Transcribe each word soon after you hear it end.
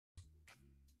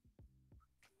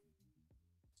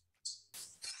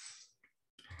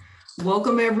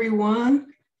Welcome, everyone.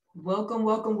 Welcome,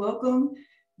 welcome, welcome.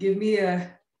 Give me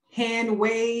a hand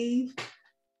wave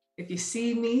if you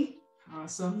see me.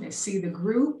 Awesome. And see the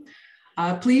group.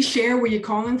 Please share where you're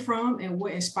calling from and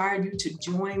what inspired you to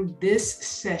join this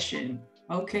session.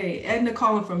 Okay, Edna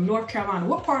calling from North Carolina.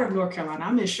 What part of North Carolina?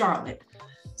 I'm in Charlotte.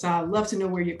 So I'd love to know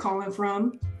where you're calling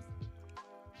from.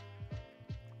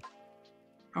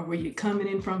 Or where you're coming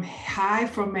in from. Hi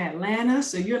from Atlanta.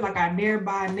 So you're like our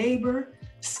nearby neighbor.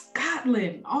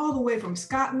 Scotland, all the way from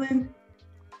Scotland,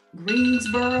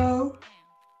 Greensboro,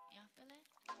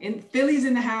 and Philly's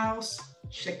in the house,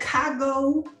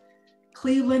 Chicago,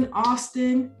 Cleveland,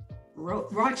 Austin,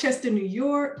 Rochester, New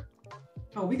York.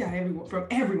 Oh, we got everyone from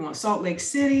everyone. Salt Lake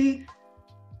City.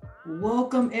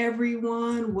 Welcome,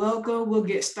 everyone. Welcome. We'll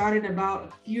get started in about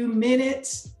a few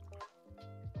minutes.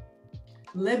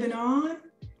 Lebanon,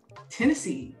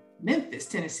 Tennessee, Memphis,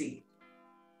 Tennessee.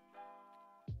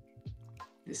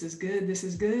 This is good. This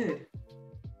is good.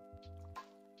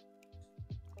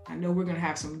 I know we're going to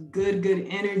have some good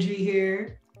energy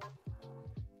here.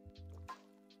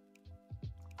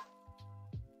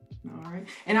 All right.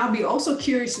 And I'll be also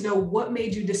curious to know what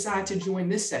made you decide to join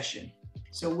this session.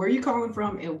 So where are you calling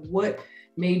from and what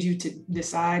made you to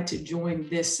decide to join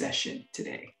this session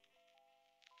today?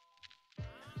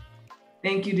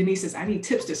 Thank you, Denise says, I need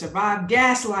tips to survive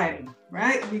gaslighting,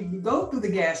 right? We go through the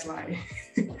gaslighting.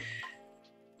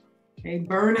 Okay,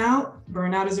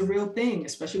 burnout is a real thing,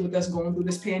 especially with us going through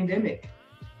this pandemic.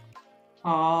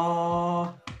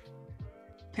 Pamela,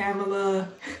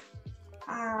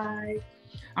 hi.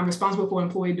 I'm responsible for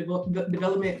employee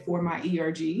development for my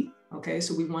ERG. Okay,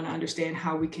 so we want to understand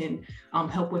how we can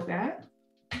help with that.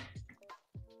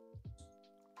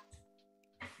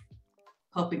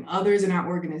 Helping others in our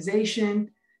organization,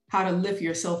 how to lift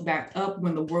yourself back up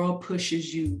when the world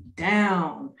pushes you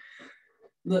down.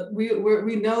 Look,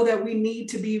 we know that we need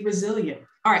to be resilient.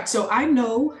 All right, so I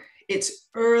know it's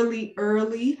early.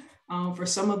 For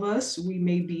some of us, it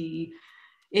may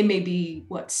be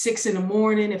what, 6 in the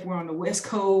morning if we're on the West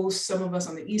Coast. Some of us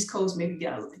on the East Coast maybe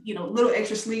get a little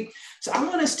extra sleep. So I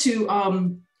want us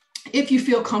to, if you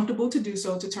feel comfortable to do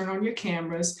so, to turn on your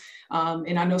cameras.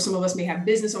 And I know some of us may have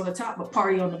business on the top, but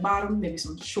party on the bottom, maybe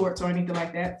some shorts or anything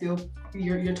like that.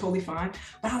 You're totally fine.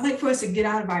 But I'd like for us to get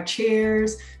out of our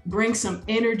chairs, bring some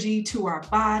energy to our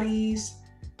bodies.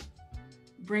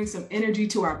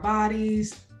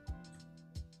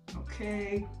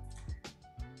 Okay.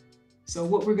 So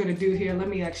what we're going to do here, let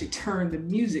me actually turn the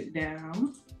music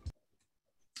down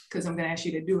because I'm going to ask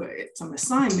you to do some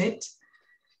assignment,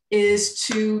 is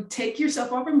to take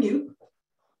yourself off of mute.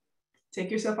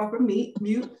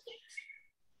 Mute.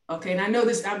 Okay, and I know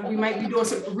this, we might be doing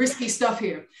some risky stuff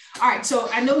here. All right, so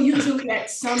I know usually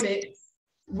at Summit,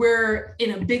 we're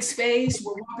in a big space,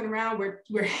 we're walking around,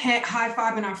 we're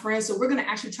high-fiving our friends, so we're gonna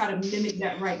actually try to mimic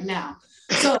that right now.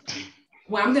 So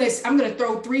well, I'm gonna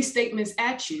throw 3 statements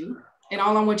at you, and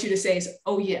all I want you to say is,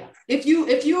 oh yeah. If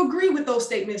you agree with those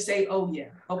statements, say, oh yeah,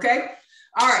 okay?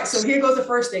 All right, so here goes the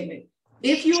first statement.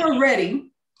 If you are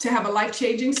ready to have a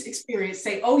life-changing experience,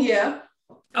 say, oh yeah.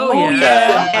 Oh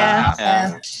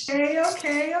yeah.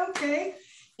 Okay.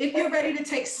 If you're ready to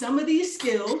take some of these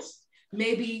skills,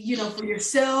 maybe, for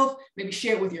yourself, maybe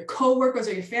share it with your coworkers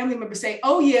or your family members, say,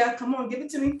 oh yeah, come on, give it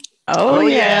to me. Oh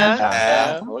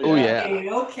yeah.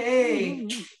 Okay.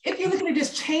 If you're looking to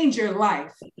just change your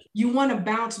life, you want to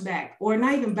bounce back, or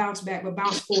not even bounce back, but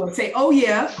bounce forward. Say, oh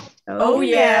yeah. Oh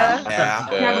yeah.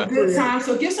 Have a good time.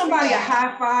 So give somebody a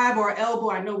high five or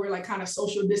elbow. I know we're like kind of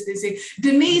social distancing.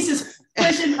 Denise is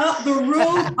pushing up the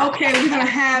room. Okay, we're gonna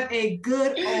have a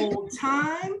good old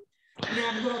time.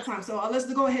 So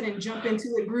let's go ahead and jump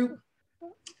into it, group.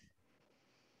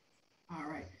 All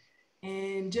right.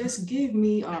 And just give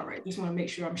me, all right, just want to make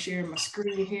sure I'm sharing my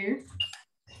screen here.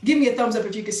 Give me a thumbs up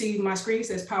if you can see my screen. It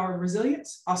says Power of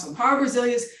Resilience. Awesome. Power of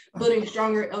Resilience, building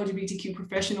stronger LGBTQ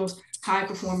professionals, high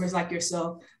performers like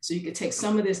yourself, so you can take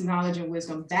some of this knowledge and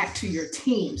wisdom back to your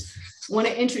teams. I want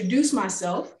to introduce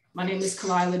myself. My name is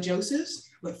Kalila Josephs,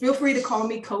 but feel free to call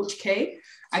me Coach K.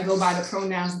 I go by the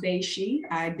pronouns they, she.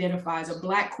 I identify as a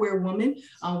Black queer woman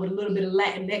with a little bit of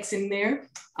Latinx in there.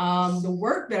 The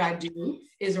work that I do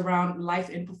is around life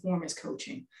and performance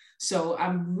coaching. So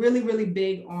I'm really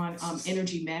big on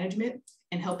energy management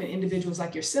and helping individuals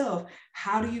like yourself.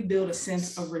 How do you build a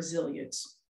sense of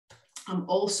resilience? I'm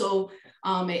also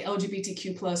a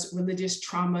LGBTQ plus religious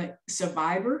trauma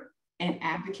survivor and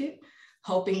advocate,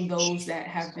 helping those that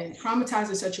have been traumatized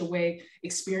in such a way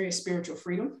experience spiritual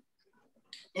freedom.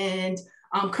 And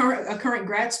I'm a current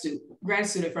grad student. grad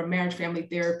student from marriage family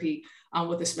therapy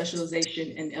with a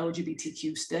specialization in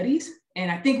LGBTQ studies. And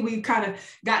I think we've kind of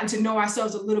gotten to know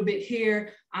ourselves a little bit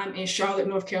here. I'm in Charlotte,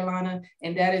 North Carolina,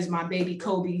 and that is my baby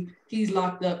Kobe. He's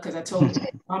locked up because I told him,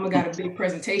 Mama got a big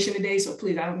presentation today, so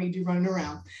please, I don't need you running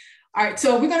around. All right,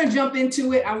 so we're going to jump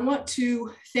into it. I want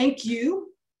to thank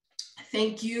you.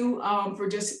 Thank you for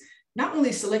just not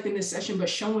only selecting this session, but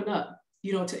showing up,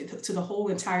 you know, to the whole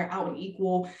entire Out and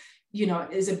Equal. You know,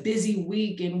 it's a busy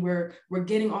week and we're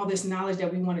getting all this knowledge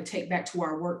that we want to take back to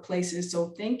our workplaces.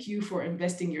 So thank you for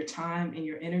investing your time and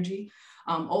your energy.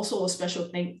 Also a special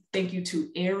thank you to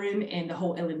Erin and the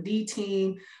whole L&D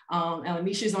team.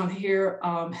 Alanisha's on here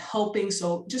helping.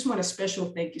 So just want a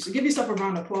special thank you. So give yourself a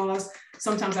round of applause.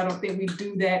 Sometimes I don't think we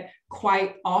do that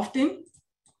quite often.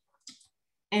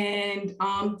 And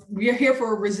we are here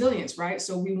for resilience, right?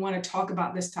 So we want to talk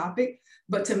about this topic,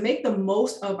 but to make the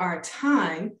most of our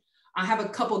time, I have a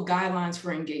couple guidelines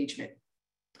for engagement.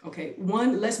 Okay,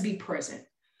 one, let's be present.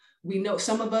 We know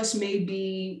some of us may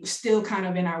be still kind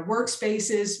of in our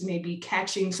workspaces, maybe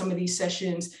catching some of these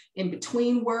sessions in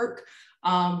between work.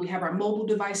 We have our mobile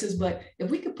devices, but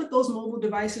if we could put those mobile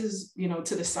devices, you know,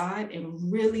 to the side and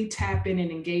really tap in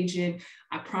and engage in,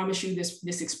 I promise you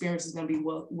this experience is going to be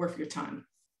worth your time.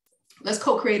 Let's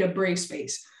co-create a brave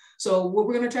space. So what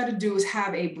we're going to try to do is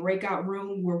have a breakout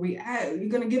room where you're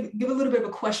going to give a little bit of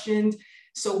a question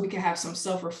so we can have some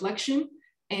self-reflection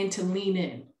and to lean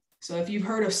in. So if you've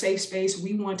heard of safe space,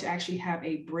 we want to actually have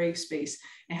a brave space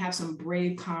and have some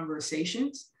brave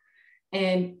conversations.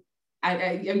 And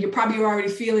you're probably already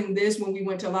feeling this when we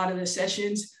went to a lot of the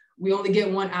sessions. We only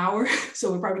get 1 hour,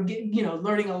 so we're probably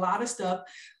learning a lot of stuff.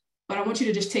 But I want you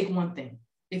to just take one thing.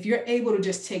 If you're able to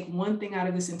just take one thing out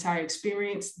of this entire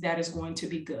experience, that is going to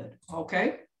be good,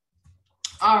 okay?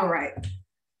 All right,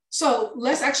 so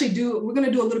let's actually we're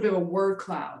gonna do a little bit of a word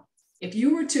cloud. If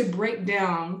you were to break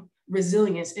down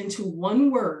resilience into one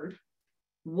word,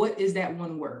 what is that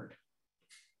one word?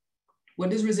 What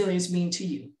does resilience mean to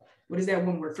you? What is that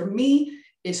one word? For me,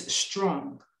 it's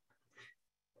strong.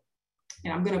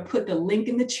 And I'm gonna put the link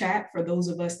in the chat for those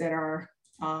of us that are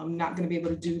not gonna be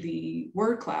able to do the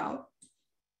word cloud.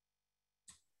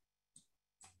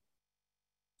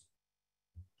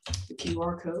 The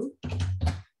QR code.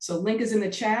 So link is in the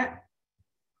chat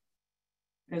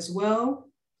as well.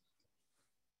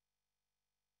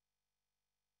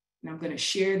 And I'm going to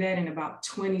share that in about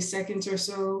 20 seconds or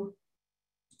so.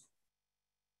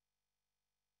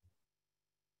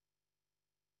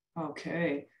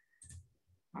 Okay.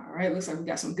 All right, looks like we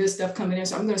got some good stuff coming in.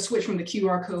 So I'm going to switch from the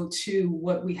QR code to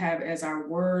what we have as our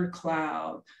word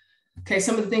cloud. Okay,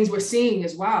 some of the things we're seeing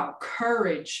is, wow,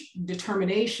 courage,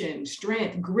 determination,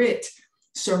 strength, grit,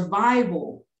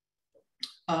 survival,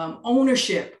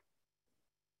 ownership,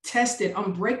 tested,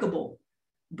 unbreakable,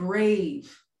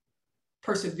 brave,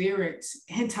 perseverance,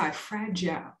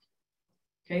 anti-fragile.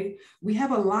 Okay, we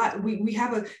have a lot, we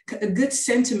have a good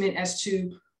sentiment as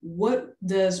to what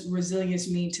does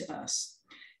resilience mean to us.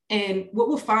 And what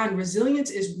we'll find,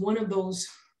 resilience is one of those,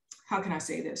 how can I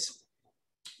say this?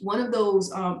 One of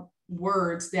those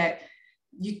words that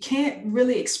you can't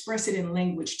really express it in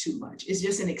language too much. It's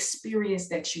just an experience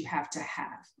that you have to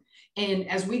have. And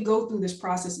as we go through this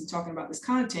process and talking about this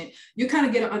content, you kind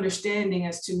of get an understanding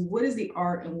as to what is the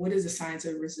art and what is the science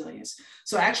of resilience.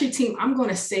 So actually, team, I'm going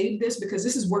to save this because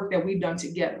this is work that we've done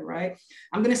together, right?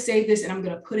 I'm going to save this and I'm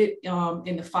going to put it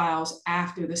in the files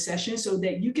after the session so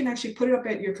that you can actually put it up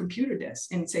at your computer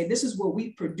desk and say, this is what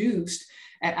we produced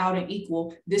at Out and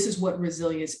Equal. This is what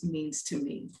resilience means to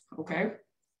me, okay?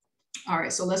 All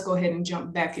right, so let's go ahead and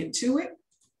jump back into it.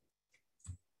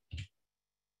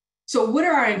 So what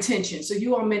are our intentions? So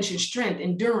you all mentioned strength,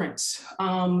 endurance,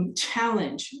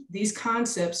 challenge, these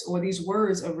concepts or these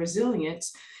words of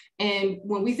resilience. And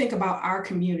when we think about our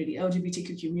community,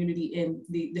 LGBTQ community, in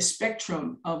the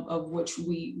spectrum of which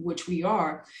we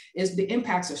are, is the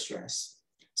impacts of stress.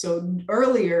 So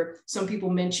earlier, some people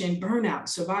mentioned burnout,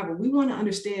 survival. We want to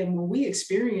understand when we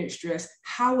experience stress,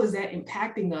 how is that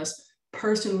impacting us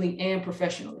personally and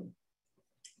professionally?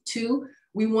 2,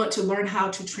 we want to learn how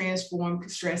to transform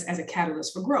stress as a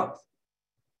catalyst for growth.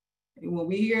 And when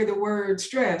we hear the word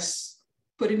stress,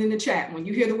 put it in the chat. When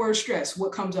you hear the word stress,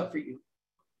 what comes up for you?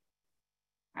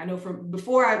 I know from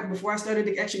before I started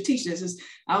to actually teach this,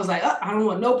 I was like, oh, I don't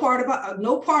want no part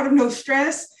of no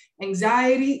stress,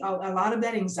 anxiety, a lot of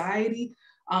that anxiety,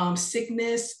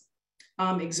 sickness,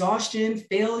 exhaustion,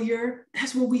 failure.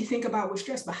 That's what we think about with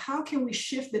stress. But how can we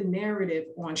shift the narrative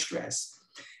on stress?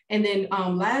 And then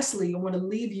lastly, I want to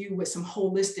leave you with some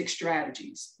holistic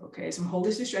strategies, okay? Some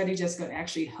holistic strategies that's going to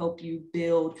actually help you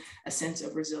build a sense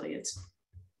of resilience.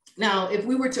 Now, if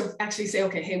we were to actually say,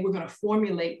 okay, hey, we're going to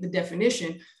formulate the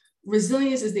definition,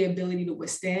 resilience is the ability to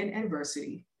withstand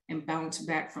adversity and bounce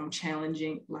back from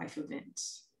challenging life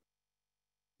events.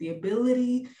 The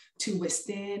ability to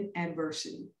withstand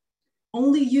adversity.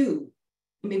 Only you,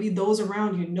 maybe those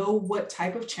around you, know what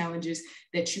type of challenges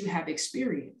that you have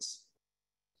experienced.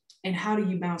 And how do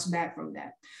you bounce back from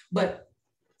that? But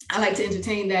I like to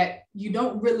entertain that you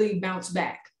don't really bounce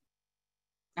back.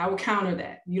 I will counter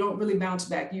that. You don't really bounce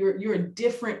back. You're a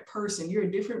different person. You're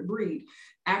a different breed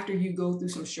after you go through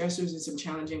some stressors and some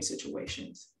challenging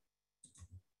situations.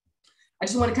 I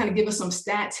just want to kind of give us some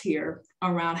stats here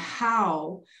around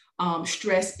how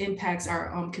stress impacts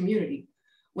our community.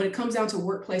 When it comes down to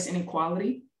workplace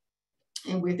inequality,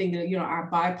 and we're thinking, you know, our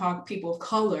BIPOC, people of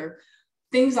color,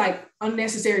 things like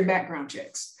unnecessary background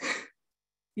checks,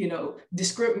 you know,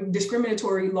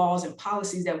 discriminatory laws and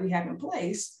policies that we have in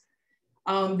place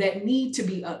that need to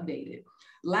be updated.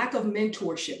 Lack of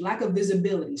mentorship, lack of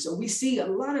visibility. So we see a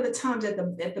lot of the times at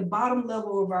the bottom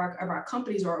level of our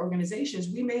companies or organizations,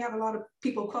 we may have a lot of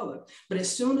people of color, but as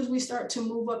soon as we start to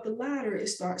move up the ladder, it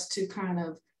starts to kind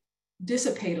of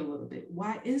dissipate a little bit.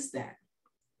 Why is that?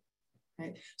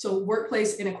 Right? So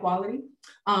workplace inequality,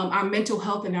 our mental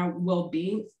health and our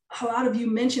well-being. A lot of you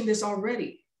mentioned this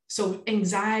already. So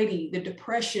anxiety, the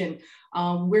depression,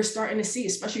 we're starting to see,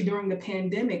 especially during the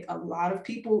pandemic, a lot of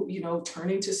people, you know,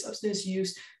 turning to substance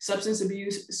use, substance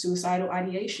abuse, suicidal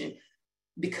ideation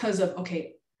because of,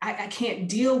 okay, I can't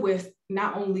deal with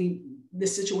not only the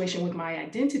situation with my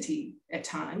identity at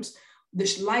times, the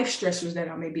life stressors that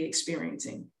I may be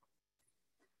experiencing.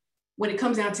 When it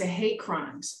comes down to hate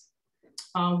crimes,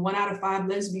 1 out of 5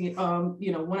 lesbian,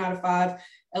 1 out of 5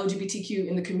 LGBTQ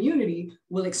in the community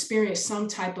will experience some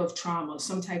type of trauma,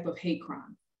 some type of hate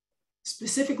crime.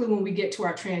 Specifically, when we get to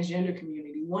our transgender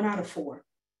community, 1 out of 4.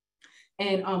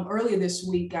 And earlier this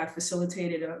week, I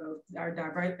facilitated our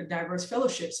diverse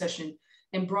fellowship session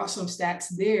and brought some stats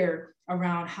there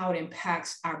around how it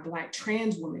impacts our Black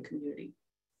trans women community.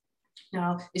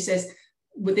 Now, it says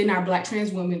within our Black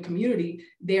trans women community,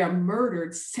 they are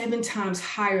murdered 7 times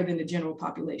higher than the general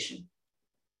population.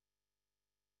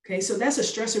 Okay, so that's a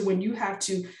stressor when you have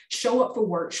to show up for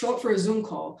work, show up for a Zoom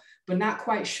call, but not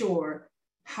quite sure,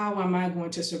 how am I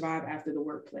going to survive after the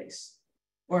workplace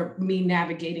or me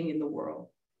navigating in the world?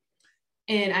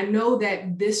 And I know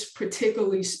that this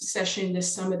particular session,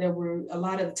 this summit, there were a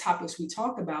lot of the topics we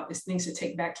talk about is things to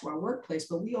take back to our workplace,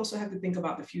 but we also have to think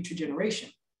about the future generation.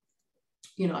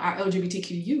 You know, our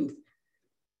LGBTQ youth.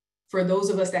 For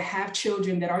those of us that have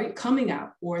children that are coming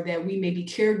out or that we may be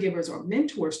caregivers or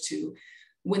mentors to,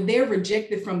 when they're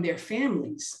rejected from their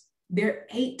families, they're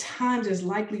 8 times as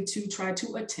likely to try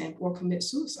to attempt or commit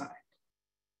suicide.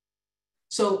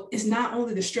 So it's not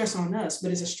only the stress on us,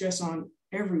 but it's a stress on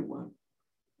everyone.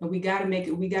 And we got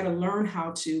to learn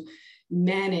how to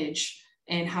manage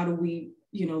and how do we,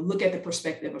 you know, look at the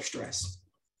perspective of stress.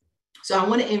 So I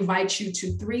want to invite you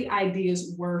to 3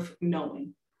 ideas worth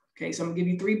knowing. Okay, so I'm gonna give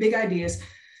you 3 big ideas.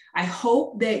 I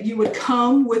hope that you would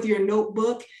come with your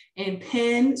notebook and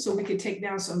pen so we could take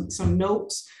down some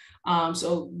notes.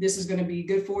 So this is gonna be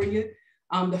good for you.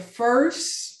 The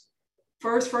first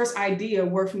idea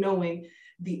worth knowing,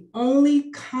 the only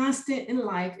constant in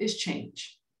life is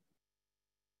change.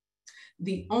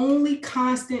 The only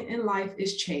constant in life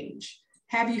is change.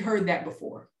 Have you heard that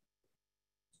before?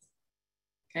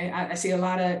 Okay, I see a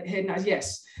lot of head nods.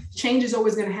 Yes, change is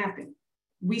always going to happen.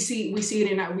 We see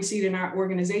it in our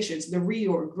organizations, the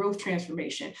reorg, growth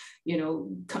transformation. You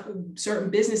know, certain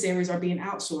business areas are being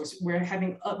outsourced. We're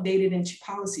having updated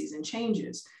policies and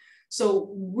changes. So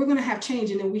we're going to have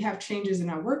change, and then we have changes in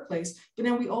our workplace, but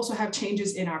then we also have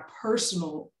changes in our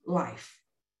personal life.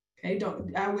 Okay,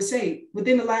 I would say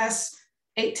within the last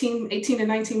 18 to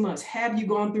 19 months, have you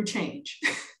gone through change?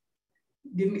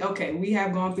 Okay, we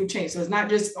have gone through change. So it's not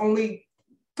just only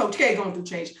Coach K going through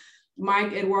change.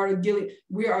 Mike, Eduardo, Gilly,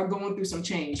 we are going through some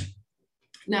change.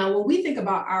 Now, when we think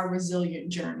about our resilient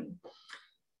journey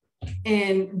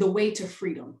and the way to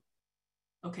freedom,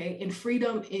 okay, and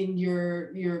freedom in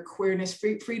your queerness,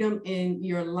 freedom in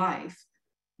your life,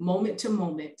 moment to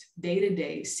moment, day to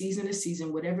day, season to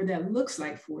season, whatever that looks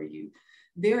like for you,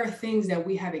 there are things that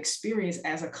we have experienced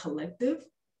as a collective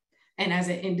and as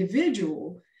an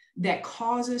individual that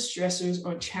causes stressors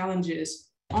or challenges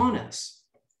on us.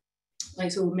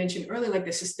 Like, so we mentioned earlier, like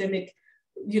the systemic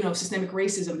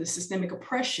racism, the systemic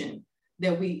oppression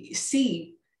that we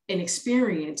see and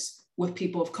experience with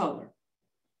people of color.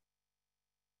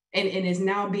 And is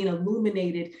now being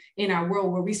illuminated in our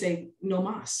world where we say, no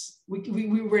mas.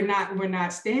 We're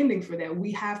not standing for that.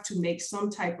 We have to make some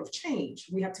type of change.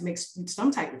 We have to make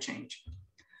some type of change.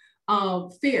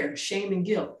 Fear, shame, and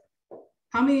guilt.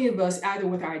 How many of us, either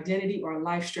with our identity or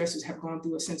life stresses, have gone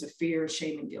through a sense of fear,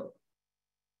 shame, and guilt?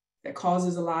 That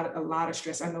causes a lot of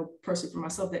stress. I know personally for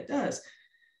myself that does.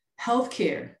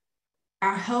 Healthcare,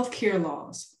 our healthcare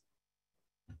laws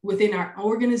within our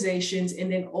organizations,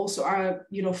 and then also our,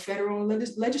 federal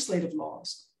and legislative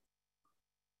laws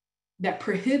that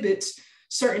prohibits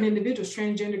certain individuals,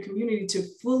 transgender community, to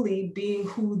fully being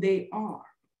who they are.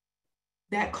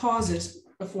 That causes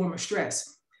a form of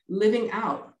stress. Living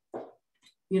out,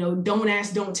 don't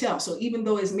ask, don't tell. So even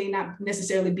though it may not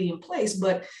necessarily be in place,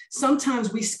 but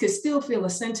sometimes we could still feel a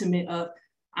sentiment of,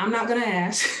 I'm not going to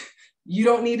ask, you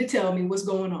don't need to tell me what's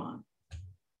going on.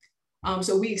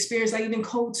 So we experience like even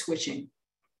code switching.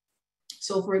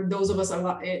 So for those of us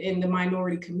in the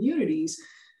minority communities,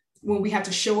 when we have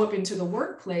to show up into the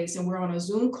workplace and we're on a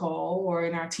Zoom call or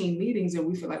in our team meetings and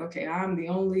we feel like, okay, I'm the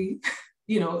only,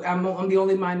 I'm the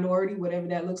only minority, whatever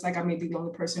that looks like. I may be the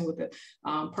only person with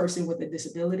a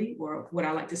disability, or what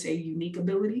I like to say, unique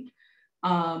ability.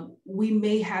 We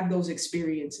may have those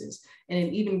experiences.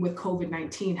 And even with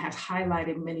COVID-19 has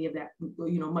highlighted many of that,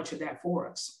 much of that for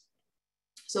us.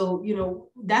 So,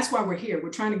 that's why we're here. We're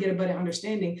trying to get a better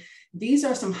understanding. These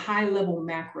are some high level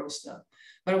macro stuff,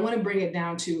 but I want to bring it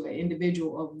down to an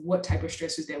individual of what type of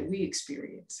stresses that we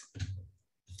experience.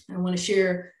 I want to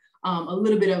share a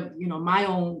little bit of, my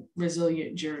own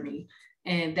resilient journey.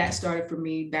 And that started for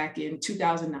me back in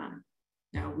 2009.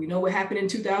 Now, we know what happened in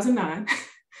 2009.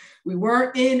 We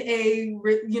weren't in a,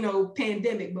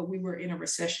 pandemic, but we were in a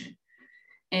recession.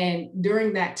 And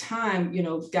during that time,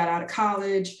 got out of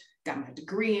college, got my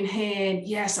degree in hand.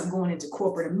 Yes, I'm going into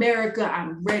corporate America.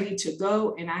 I'm ready to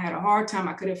go. And I had a hard time.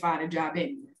 I couldn't find a job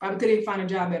anywhere. I couldn't find a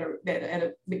job at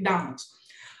a McDonald's.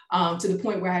 To the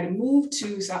point where I had to move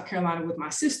to South Carolina with my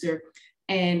sister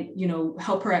and,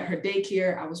 help her at her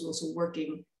daycare. I was also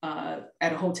working at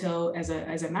a hotel as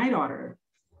a night auditor.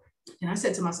 And I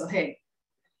said to myself, hey,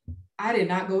 I did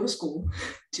not go to school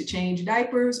to change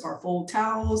diapers or fold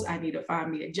towels. I need to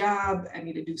find me a job. I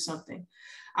need to do something.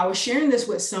 I was sharing this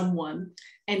with someone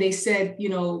and they said,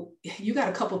 you got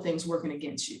a couple things working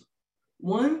against you.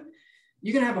 One,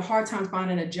 you're going to have a hard time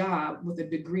finding a job with a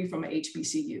degree from an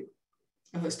HBCU,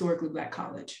 a historically Black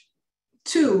college.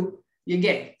 Two, you're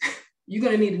gay. You're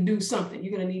going to need to do something.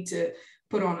 You're going to need to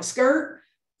put on a skirt,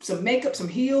 some makeup, some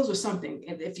heels or something.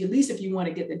 And at least if you want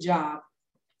to get the job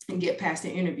and get past the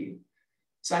interview.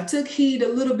 So I took heed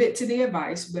a little bit to the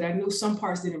advice, but I knew some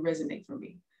parts didn't resonate for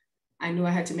me. I knew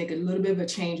I had to make a little bit of a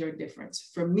change or a difference.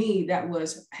 For me, that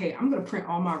was, hey, I'm going to print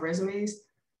all my resumes.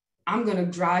 I'm going to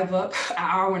drive up an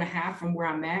hour and a half from where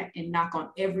I'm at and knock on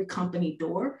every company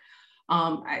door.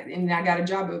 And I got a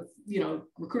job of,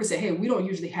 recruiters say, hey, we don't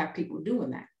usually have people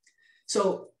doing that.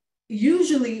 So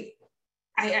usually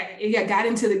I got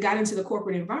into the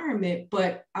corporate environment,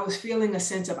 but I was feeling a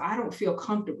sense of, I don't feel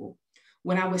comfortable.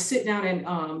 When I would sit down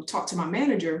and talk to my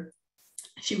manager,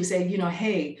 she would say,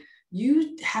 hey,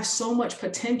 you have so much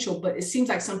potential, but it seems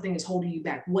like something is holding you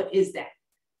back. What is that?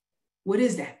 What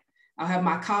is that? I'll have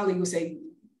my colleague who say,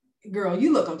 girl,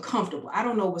 you look uncomfortable. I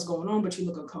don't know what's going on, but you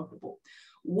look uncomfortable.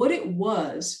 What it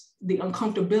was, the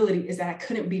uncomfortability, is that I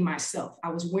couldn't be myself. I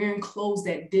was wearing clothes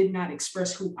that did not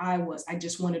express who I was. I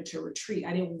just wanted to retreat.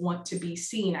 I didn't want to be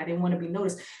seen. I didn't want to be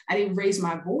noticed. I didn't raise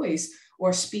my voice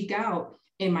or speak out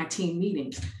in my team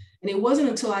meetings. And it wasn't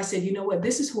until I said, you know what,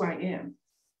 this is who I am.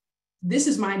 This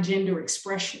is my gender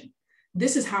expression.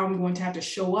 This is how I'm going to have to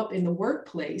show up in the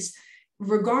workplace,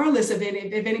 regardless of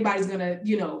if anybody's going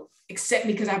to, accept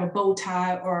me because I have a bow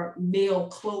tie or male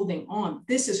clothing on.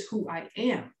 This is who I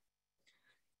am.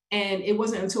 And it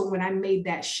wasn't until when I made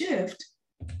that shift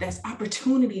that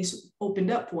opportunities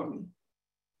opened up for me.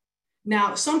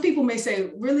 Now, some people may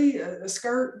say, really, a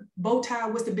skirt, bow tie,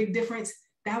 what's the big difference?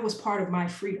 That was part of my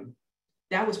freedom.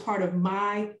 That was part of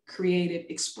my creative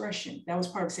expression. That was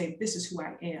part of saying, this is who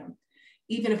I am,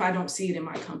 even if I don't see it in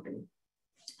my company.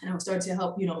 And I was starting to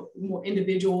help, more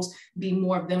individuals be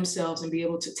more of themselves and be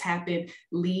able to tap in,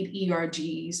 lead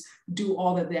ERGs, do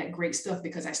all of that great stuff,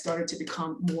 because I started to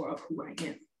become more of who I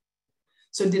am.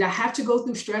 So did I have to go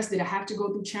through stress? Did I have to go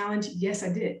through challenge? Yes,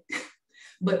 I did.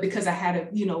 But because I had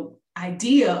a,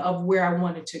 idea of where I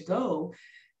wanted to go,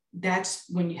 that's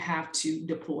when you have to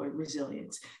deploy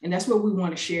resilience. And that's what we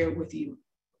want to share with you.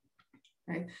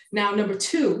 Right? Now, number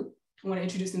two, I want to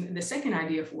introduce the second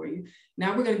idea for you.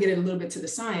 Now we're going to get a little bit to the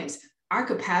science. Our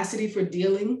capacity for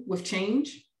dealing with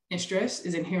change and stress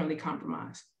is inherently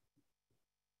compromised.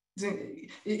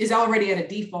 It's already at a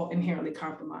default inherently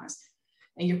compromised.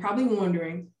 And you're probably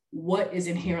wondering, what is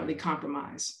inherently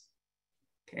compromised?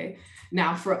 Okay.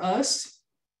 Now for us,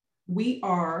 we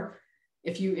are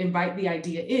if you invite the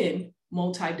idea in,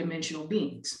 multidimensional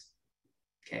beings.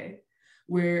 Okay,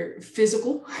 we're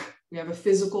physical. We have a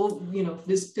physical,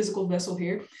 this physical vessel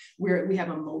here where we have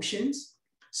emotions.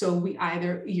 So we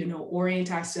either,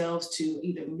 orient ourselves to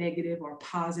either negative or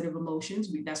positive emotions.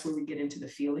 That's where we get into the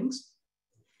feelings.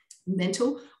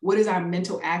 Mental, what is our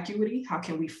mental acuity? How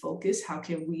can we focus? How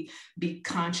can we be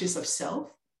conscious of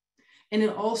self? And then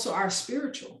also our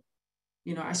spiritual.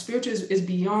 Our spiritual is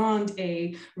beyond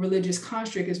a religious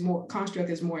construct, is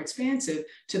more expansive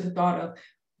to the thought of,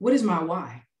 what is my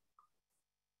why?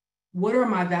 What are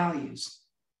my values?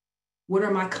 What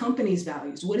are my company's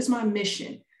values? What is my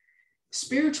mission?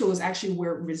 Spiritual is actually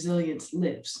where resilience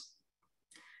lives.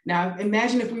 Now,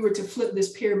 imagine if we were to flip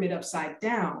this pyramid upside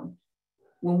down.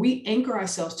 When we anchor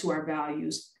ourselves to our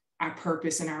values, our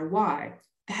purpose, and our why,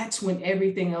 that's when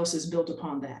everything else is built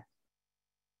upon that.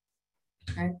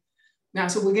 Okay. Now,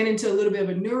 so we'll get into a little bit of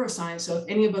a neuroscience. So if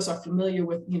any of us are familiar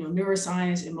with,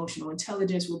 neuroscience, emotional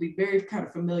intelligence, we'll be very kind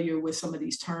of familiar with some of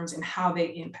these terms and how they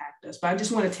impact us. But I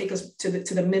just want to take us to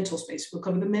the mental space. We'll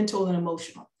cover the mental and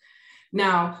emotional.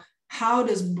 Now, how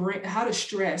does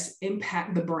stress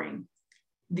impact the brain?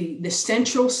 The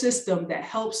central system that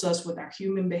helps us with our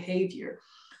human behavior.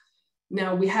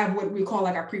 Now we have what we call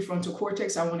like our prefrontal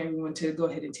cortex. I want everyone to go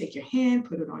ahead and take your hand,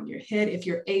 put it on your head if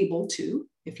you're able to.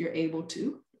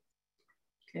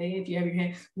 Okay, if you have your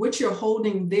hand, what you're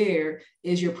holding there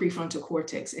is your prefrontal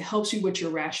cortex. It helps you with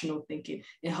your rational thinking.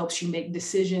 It helps you make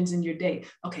decisions in your day.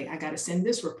 Okay, I got to send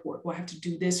this report, or I have to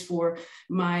do this for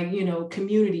my,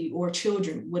 community or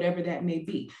children, whatever that may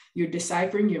be. You're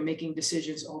deciphering, you're making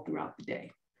decisions all throughout the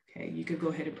day. Okay, you could go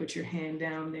ahead and put your hand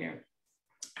down there.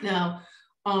 Now,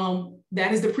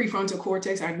 that is the prefrontal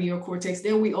cortex, our neocortex.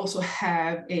 Then we also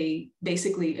have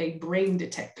basically a brain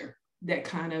detector that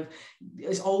kind of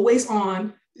is always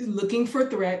on, looking for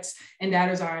threats, and that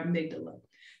is our amygdala.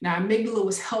 Now, amygdala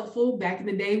was helpful back in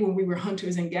the day when we were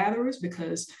hunters and gatherers,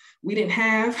 because we didn't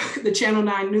have the Channel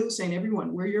 9 news saying,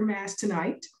 everyone, wear your mask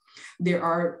tonight. There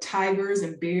are tigers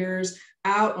and bears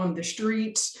out on the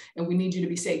streets, and we need you to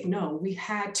be safe. No, we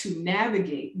had to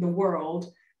navigate the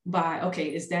world by,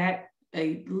 okay, is that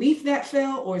a leaf that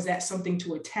fell, or is that something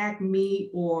to attack me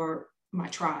or my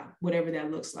tribe, whatever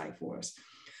that looks like for us.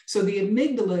 So the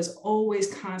amygdala is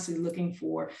always constantly looking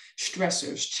for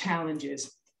stressors, challenges.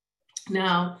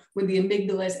 Now, when the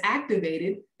amygdala is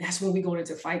activated, that's when we go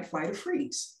into fight, flight, or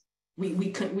freeze.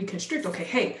 We constrict, okay,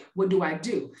 hey, what do I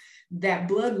do? That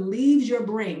blood leaves your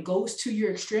brain, goes to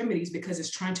your extremities, because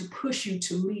it's trying to push you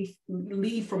to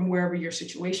leave from wherever your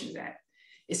situation is at.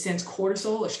 It sends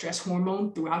cortisol, a stress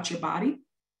hormone, throughout your body.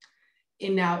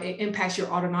 And now it impacts your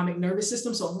autonomic nervous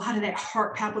system. So a lot of that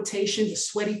heart palpitation, the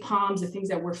sweaty palms, the things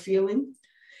that we're feeling.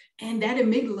 And that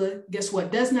amygdala, guess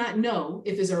what, does not know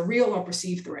if it's a real or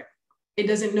perceived threat. It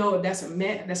doesn't know if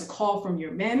that's a call from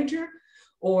your manager,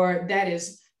 or that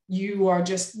is you are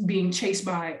just being chased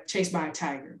by a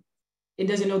tiger. It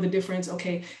doesn't know the difference.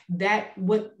 Okay, that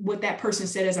what that person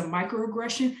said as a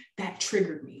microaggression, that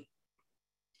triggered me.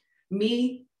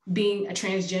 Me being a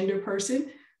transgender person,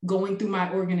 going through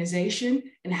my organization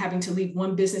and having to leave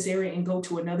one business area and go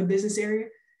to another business area,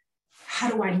 how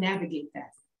do I navigate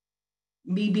that?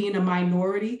 Me being a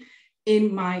minority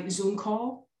in my Zoom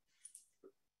call,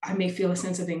 I may feel a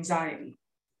sense of anxiety.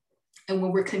 And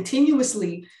when we're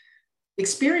continuously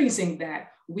experiencing that,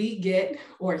 we get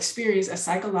or experience a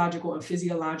psychological and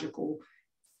physiological,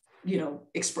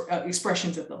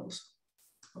 expressions of those,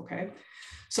 okay?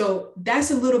 So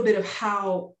that's a little bit of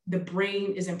how the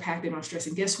brain is impacted on stress.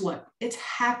 And guess what? It's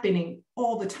happening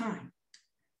all the time.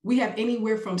 We have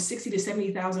anywhere from 60 to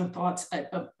 70,000 thoughts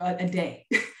a day.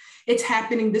 It's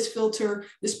happening. This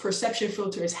perception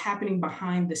filter is happening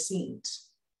behind the scenes.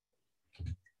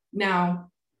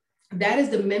 Now, that is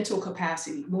the mental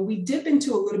capacity. When we dip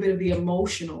into a little bit of the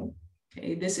emotional,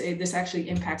 okay, this actually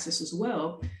impacts us as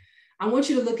well. I want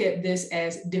you to look at this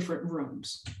as different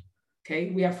rooms.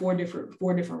 Okay, we have four different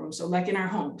rooms. So like in our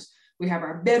homes, we have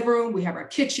our bedroom, we have our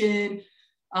kitchen,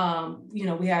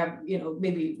 we have,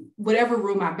 maybe whatever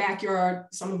room, our backyard.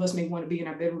 Some of us may want to be in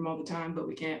our bedroom all the time, but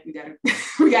we can't. We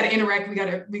gotta interact.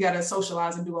 We gotta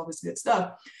socialize and do all this good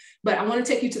stuff. But I want to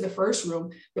take you to the first room,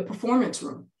 the performance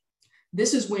room.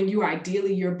 This is when you are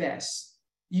ideally your best.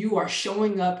 You are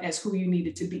showing up as who you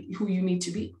need to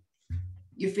be.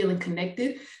 You're feeling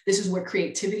connected. This is where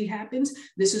creativity happens.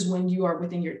 This is when you are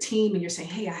within your team and you're saying,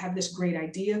 hey, I have this great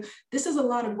idea. This is a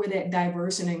lot of where that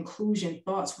diverse and inclusion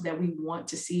thoughts that we want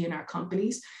to see in our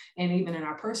companies and even in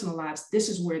our personal lives. This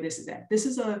is where this is at. This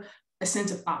is a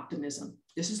sense of optimism.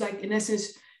 This is like, in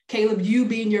essence, Caleb, you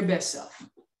being your best self.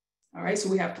 All right, so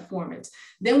we have performance.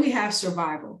 Then we have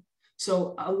survival.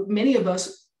 So many of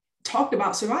us talked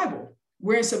about survival.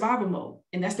 We're in survival mode.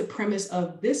 And that's the premise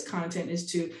of this content,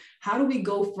 is to, how do we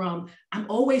go from I'm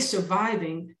always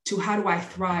surviving to how do I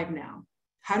thrive now?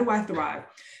 How do I thrive?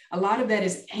 A lot of that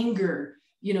is anger,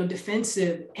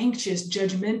 defensive, anxious,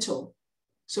 judgmental.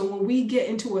 So when we get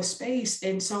into a space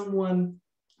and someone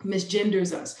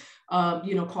misgenders us,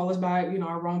 call us by,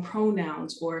 our wrong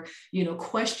pronouns, or,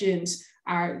 questions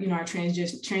our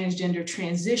transgender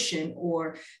transition,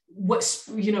 or what's,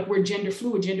 if we're gender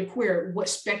fluid, gender queer, what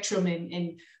spectrum,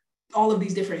 and all of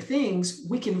these different things,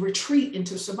 we can retreat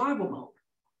into survival mode.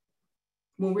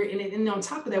 When we're in it, and on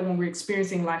top of that, when we're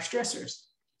experiencing life stressors,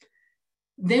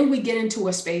 then we get into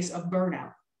a space of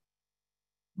burnout.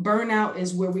 Burnout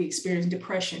is where we experience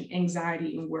depression,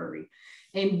 anxiety, and worry.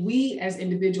 And we as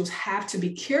individuals have to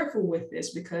be careful with this,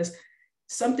 because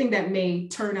something that may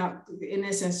turn out, in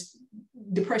essence,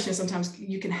 depression, sometimes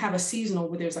you can have a seasonal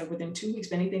where there's like within 2 weeks,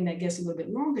 but anything that gets a little bit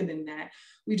longer than that,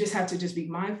 we just have to just be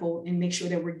mindful and make sure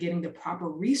that we're getting the proper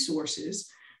resources,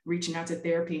 reaching out to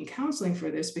therapy and counseling for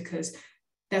this, because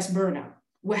that's burnout.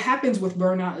 What happens with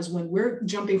burnout is when we're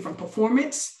jumping from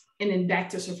performance and then back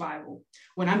to survival.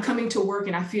 When I'm coming to work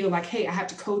and I feel like, hey, I have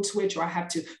to code switch, or I have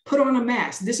to put on a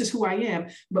mask. This is who I am.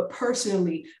 But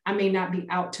personally, I may not be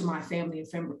out to my family and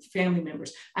family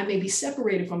members. I may be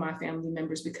separated from my family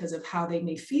members because of how they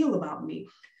may feel about me.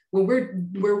 When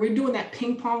we're doing that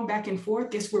ping pong back and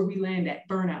forth, guess where we land at?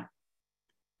 Burnout.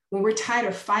 When we're tired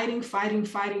of fighting,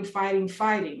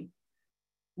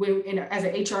 when as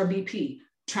an HRBP,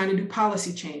 trying to do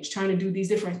policy change, trying to do these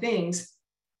different things,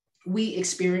 we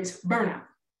experience burnout.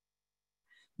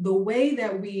 The way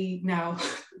that we now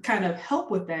kind of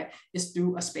help with that is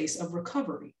through a space of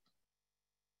recovery.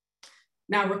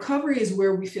 Now, recovery is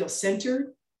where we feel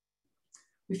centered,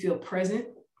 we feel present,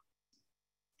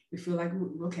 we feel like,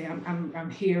 okay, I'm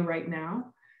here right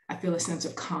now. I feel a sense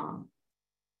of calm.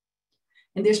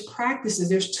 And there's practices,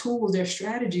 there's tools, there's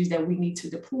strategies that we need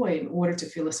to deploy in order to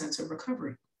feel a sense of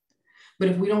recovery. But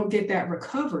if we don't get that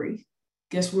recovery,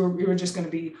 guess we're just going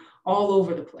to be all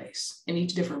over the place in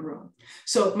each different room.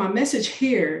 So my message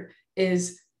here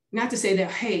is not to say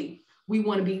that, hey, we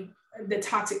want to be the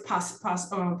toxic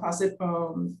positivity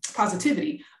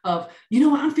of,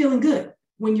 I'm feeling good,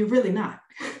 when you're really not.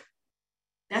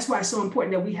 That's why it's so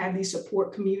important that we have these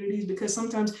support communities, because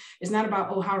sometimes it's not about,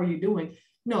 oh, how are you doing?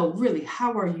 No, really,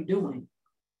 how are you doing?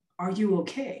 Are you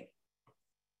okay?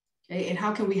 Okay? And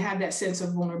how can we have that sense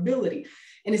of vulnerability?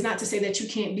 And it's not to say that you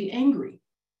can't be angry.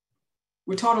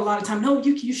 We're taught a lot of time, no,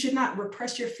 you should not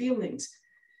repress your feelings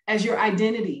as your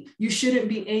identity. You shouldn't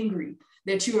be angry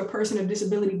that you're a person of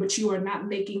disability, but you are not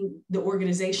making the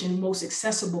organization most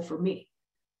accessible for me.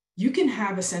 You can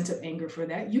have a sense of anger for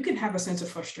that. You can have a sense of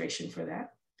frustration for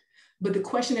that. But the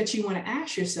question that you want to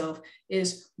ask yourself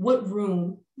is, what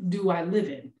room do I live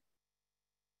in?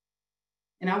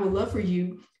 And I would love for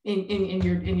you in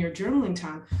your journaling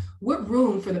time, what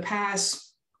room for the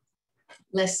past,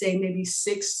 let's say maybe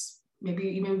 6, maybe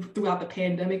even throughout the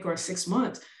pandemic, or 6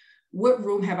 months, what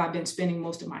room have I been spending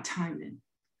most of my time in?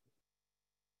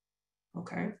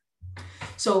 Okay.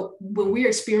 So when we're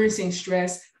experiencing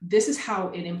stress, this is how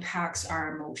it impacts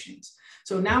our emotions.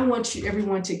 So now I want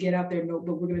everyone to get out their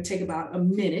notebook. We're going to take about a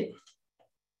minute.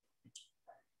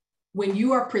 When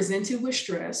you are presented with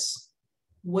stress,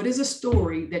 what is a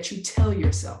story that you tell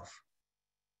yourself,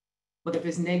 whether if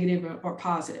it's negative or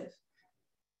positive?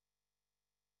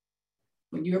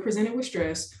 When you are presented with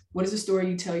stress, what is the story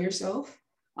you tell yourself?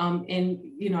 And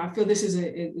I feel this is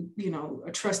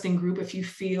a trusting group. If you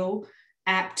feel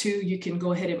apt to, you can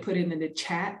go ahead and put it in the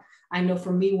chat. I know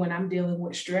for me, when I'm dealing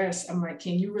with stress, I'm like,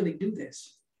 can you really do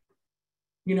this?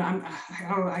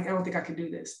 I don't think I can do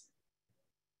this.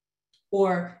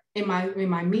 Or in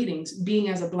my meetings, being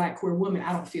as a Black queer woman,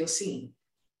 I don't feel seen.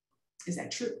 Is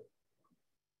that true?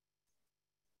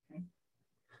 Okay.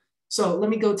 So let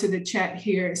me go to the chat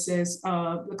here. It says,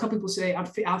 a couple people say,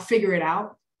 I'll figure it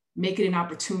out, make it an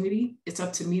opportunity. It's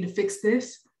up to me to fix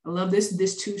this. I love this.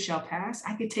 This too shall pass.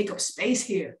 I can take up space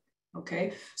here.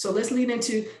 Okay. So let's lean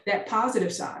into that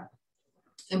positive side.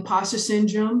 Imposter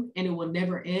syndrome, and it will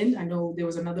never end. I know there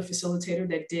was another facilitator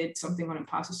that did something on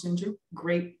imposter syndrome.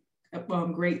 Great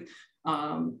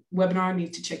webinar. I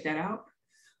need to check that out.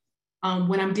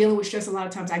 When I'm dealing with stress, a lot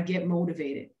of times I get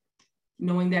motivated,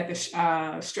 knowing that the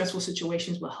stressful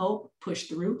situations will help push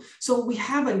through. So we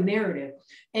have a narrative,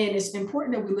 and it's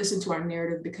important that we listen to our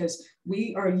narrative, because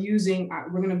we're going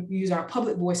to use our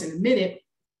public voice in a minute,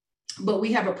 but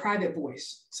we have a private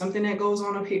voice, something that goes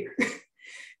on up here.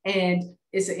 And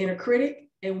it's an inner critic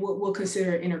and what we'll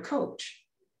consider an inner coach.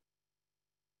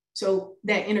 So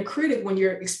that inner critic, when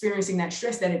you're experiencing that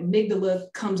stress, that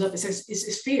amygdala comes up, it says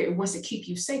it's fear. It wants to keep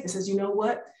you safe. It says, you know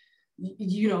what?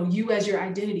 You as your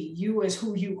identity, you as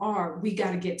who you are, we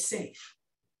got to get safe.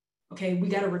 Okay, we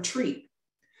got to retreat.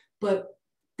 But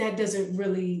that doesn't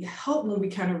really help when we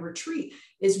kind of retreat,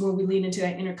 is when we lean into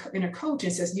that inner coach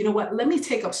and says, you know what, let me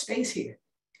take up space here.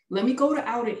 Let me go to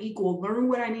out and equal, learn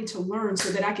what I need to learn so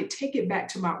that I can take it back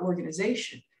to my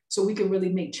organization so we can really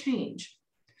make change.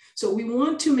 So we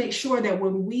want to make sure that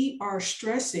when we are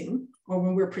stressing or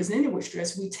when we're presented with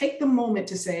stress, we take the moment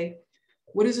to say,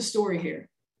 what is the story here?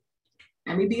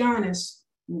 Let me be honest.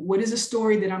 What is a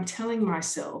story that I'm telling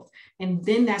myself? And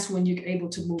then that's when you're able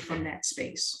to move from that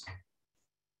space.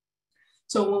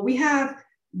 So when we have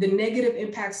the negative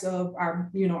impacts of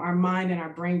our mind and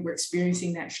our brain, we're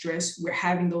experiencing that stress, we're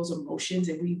having those emotions,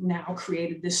 and we've now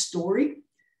created this story.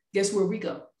 Guess where we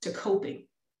go? To coping.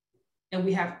 And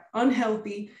we have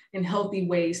unhealthy and healthy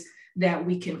ways that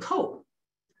we can cope.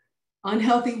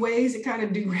 Unhealthy ways, it kind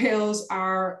of derails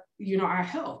our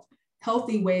health.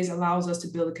 Healthy ways allows us to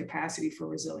build a capacity for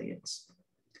resilience.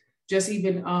 Just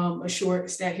even a short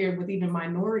stat here with even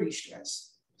minority stress.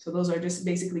 So those are just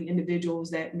basically individuals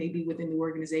that may be within the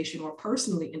organization or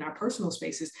personally in our personal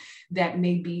spaces that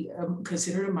may be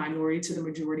considered a minority to the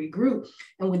majority group.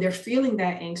 And when they're feeling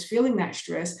that angst, feeling that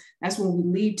stress, that's when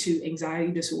we lead to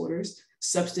anxiety disorders,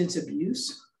 substance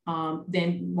abuse,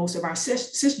 than most of our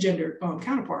cisgender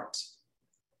counterparts.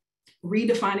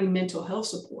 Redefining mental health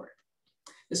support.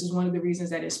 This is one of the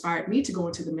reasons that inspired me to go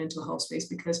into the mental health space,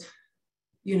 because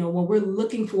when we're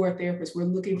looking for a therapist, we're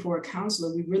looking for a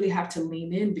counselor, we really have to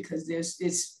lean in, because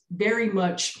it's very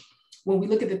much, when we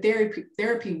look at the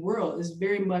therapy world, is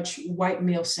very much white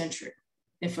male centric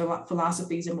in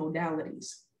philosophies and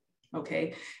modalities.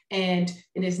 Okay. And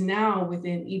it is now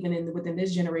within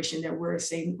this generation that we're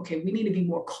saying, okay, we need to be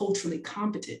more culturally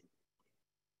competent.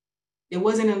 It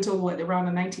wasn't until around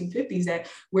the 1950s that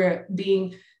where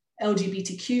being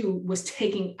LGBTQ was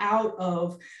taking out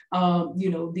of,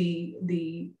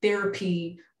 the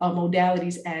therapy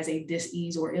modalities as a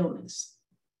dis-ease or illness.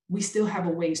 We still have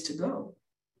a ways to go.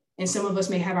 And some of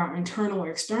us may have our internal or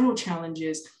external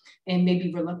challenges and may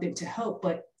be reluctant to help,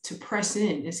 but to press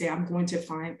in and say, I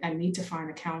need to find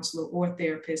a counselor or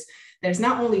therapist that is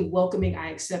not only welcoming,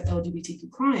 I accept LGBTQ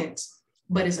clients,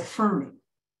 but is affirming,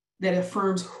 that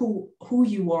affirms who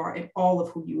you are and all of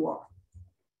who you are.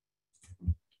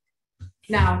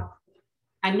 Now,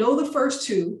 I know the first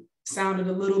two sounded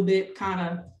a little bit kind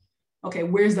of, okay,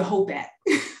 where's the hope at?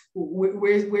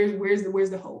 where's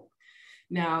the hope?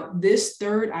 Now, this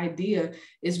third idea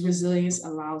is resilience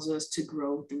allows us to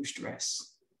grow through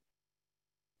stress.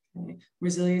 Okay?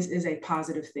 Resilience is a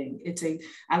positive thing.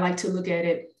 I like to look at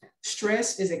it,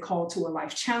 stress is a call to a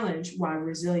life challenge, while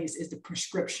resilience is the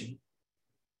prescription.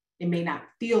 It may not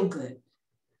feel good,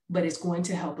 but it's going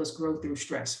to help us grow through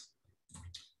stress.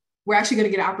 We're actually going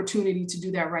to get an opportunity to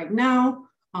do that right now.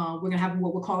 We're going to have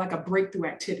what we'll call like a breakthrough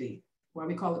activity. Why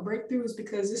we call it breakthrough is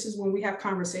because this is when we have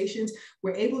conversations,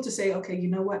 we're able to say, okay, you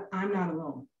know what? I'm not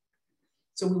alone.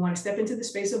 So we want to step into the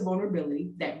space of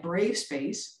vulnerability, that brave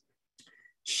space,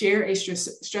 share a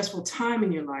stressful time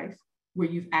in your life where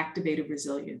you've activated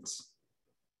resilience.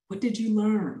 What did you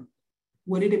learn?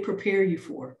 What did it prepare you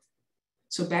for?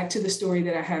 So back to the story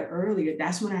that I had earlier,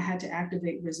 that's when I had to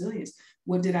activate resilience.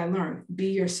 What did I learn?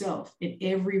 Be yourself in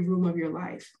every room of your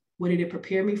life. What did it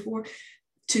prepare me for?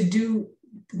 To do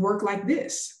work like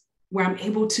this, where I'm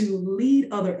able to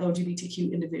lead other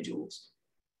LGBTQ individuals.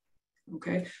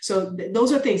 Okay, so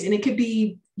those are things, and it could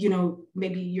be,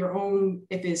 maybe your own,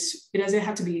 it doesn't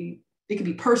have to be, it could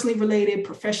be personally related,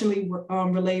 professionally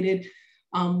related.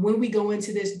 When we go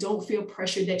into this, don't feel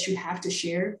pressured that you have to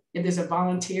share. If there's a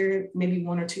volunteer, maybe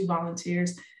one or two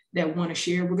volunteers that want to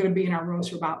share, we're going to be in our rooms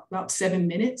for about 7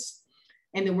 minutes.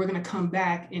 And then we're going to come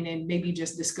back and then maybe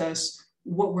just discuss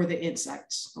what were the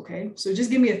insights. Okay. So just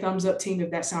give me a thumbs up, team,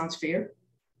 if that sounds fair.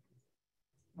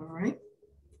 All right.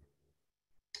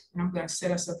 And I'm going to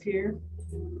set us up here.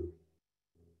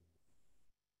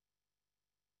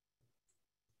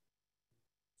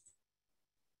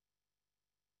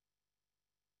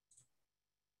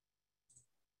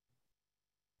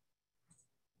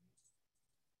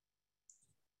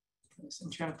 I'm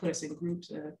trying to put us in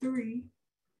groups of 3.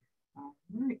 All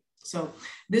right. So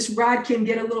this ride can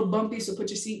get a little bumpy, so put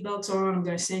your seatbelts on. I'm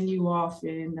going to send you off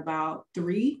in about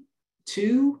 3,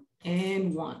 2,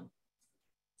 and 1.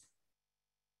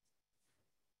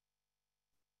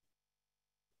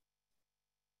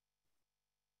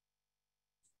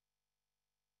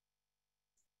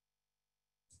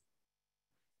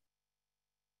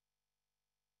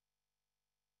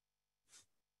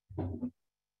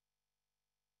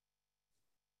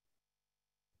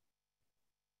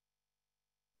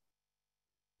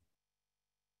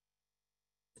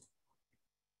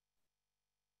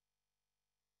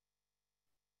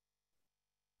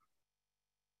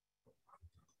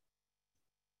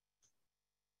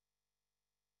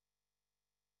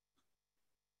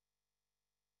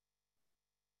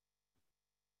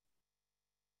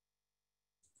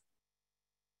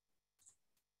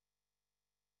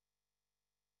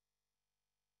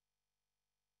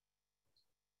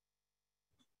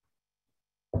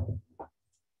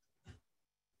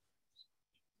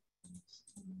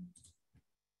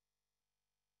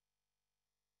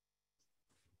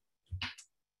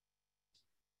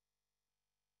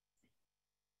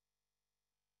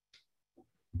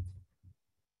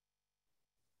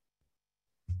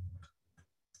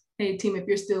 Hey, team, if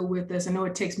you're still with us, I know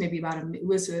it takes maybe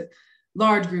it's a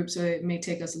large group, so it may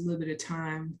take us a little bit of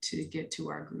time to get to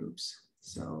our groups.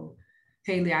 So,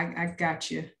 Haley, I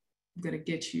got you. I'm going to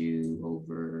get you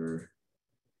over.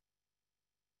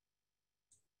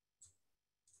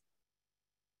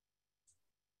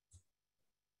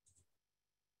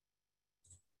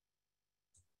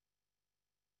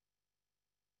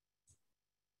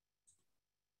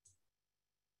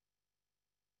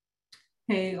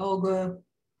 Hey, Olga.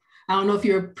 I don't know if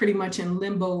you're pretty much in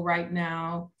limbo right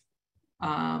now.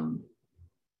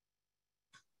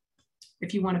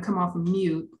 If you want to come off of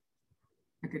mute,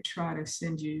 I could try to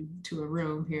send you to a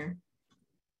room here.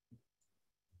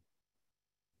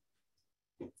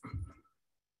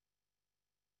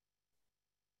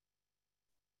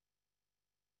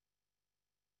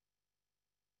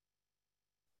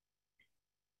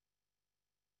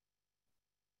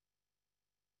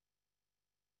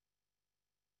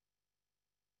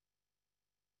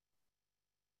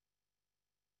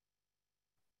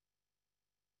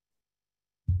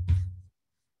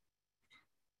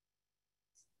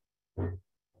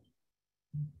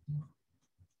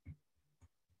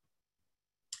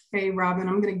 Hey, Robin,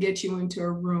 I'm going to get you into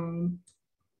a room.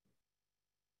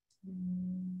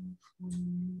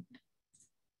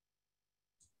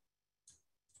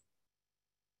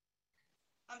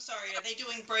 I'm sorry, are they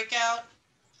doing breakout?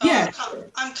 Yeah.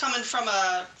 I'm coming from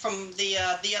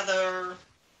the other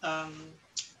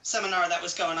seminar that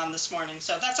was going on this morning,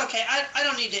 so that's okay. I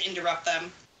don't need to interrupt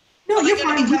them. No, are they you're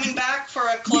going fine. to be coming back for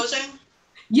a closing?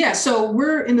 Yeah, so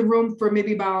we're in the room for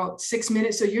maybe about 6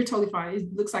 minutes, so you're totally fine.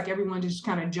 It looks like everyone just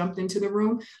kind of jumped into the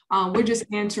room. We're just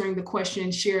answering the question,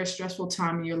 share a stressful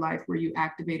time in your life where you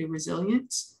activated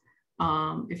resilience.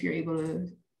 If you're able to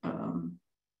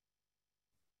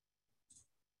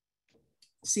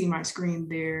see my screen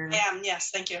there. I am, yes,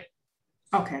 thank you.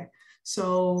 Okay,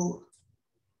 so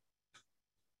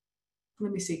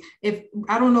let me see. If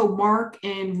I don't know, Mark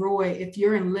and Roy, if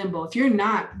you're in limbo, if you're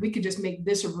not, we could just make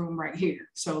this a room right here.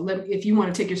 So if you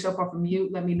want to take yourself off of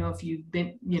mute, let me know if you've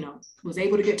been, was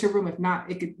able to get to a room. If not,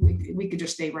 we could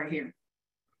just stay right here.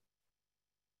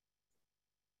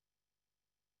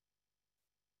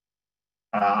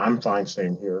 I'm fine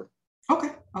staying here.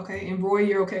 Okay. And Roy,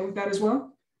 you're okay with that as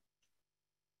well?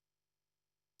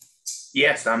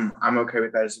 Yes, I'm okay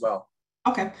with that as well.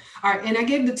 Okay. All right. And I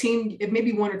gave the team, if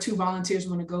maybe 1 or 2 volunteers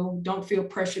want to go, don't feel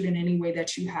pressured in any way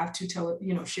that you have to tell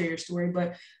it, share your story.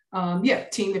 But yeah,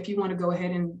 team, if you want to go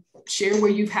ahead and share where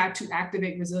you've had to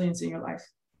activate resilience in your life.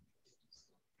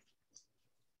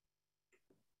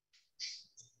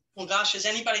 Well, gosh, is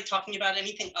anybody talking about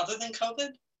anything other than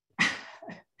COVID?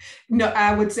 No,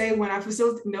 I would say when I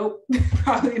facilitate, nope,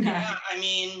 probably not. Yeah, I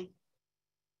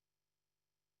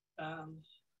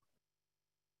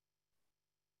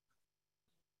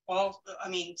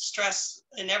mean, stress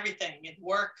in everything, in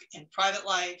work, in private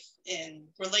life, in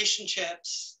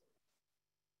relationships.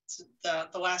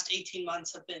 The last 18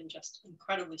 months have been just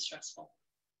incredibly stressful.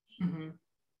 Mm-hmm.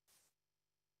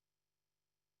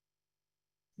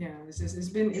 Yeah, it's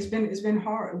been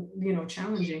hard,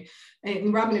 challenging.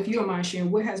 And Robin, if you don't mind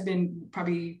sharing, what has been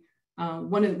probably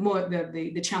one of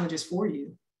the challenges for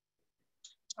you?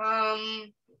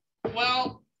 I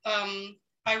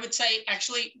would say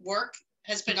actually work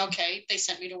has been okay. They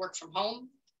sent me to work from home.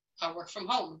 I work from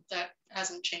home. That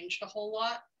hasn't changed a whole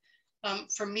lot.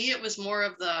 For me, it was more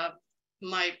of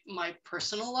my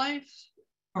personal life.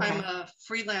 Okay. I'm a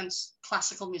freelance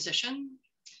classical musician,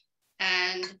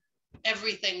 and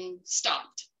everything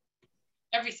stopped.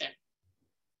 Everything.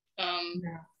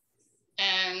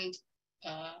 And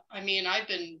I've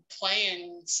been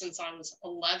playing since I was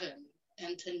 11,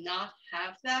 and to not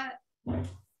have that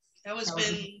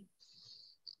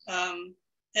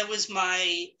was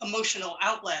my emotional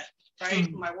outlet, right?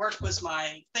 Mm-hmm. My work was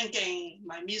my thinking,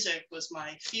 my music was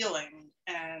my feeling,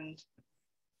 and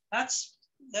that's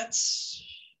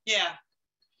yeah.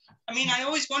 I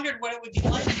always wondered what it would be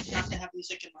like not to have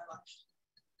music in my life.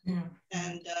 Yeah.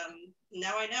 And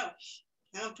now I know.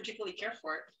 I don't particularly care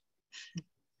for it.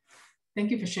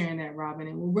 Thank you for sharing that, Robin.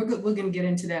 And we're going to get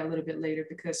into that a little bit later,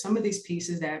 because some of these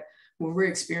pieces that when we're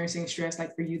experiencing stress,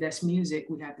 like for you, that's music,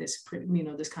 we have this,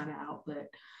 this kind of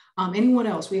outlet. Anyone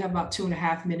else? We have about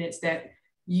 2.5 minutes that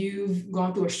you've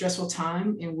gone through a stressful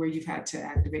time and where you've had to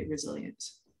activate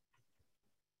resilience.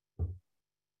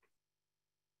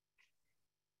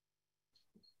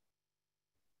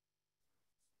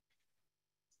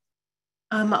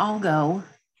 I'll go.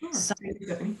 Sure. So,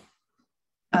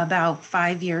 about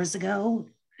 5 years ago,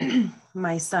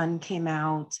 my son came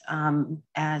out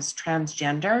as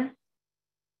transgender.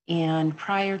 And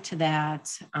prior to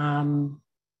that,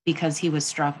 because he was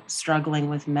struggling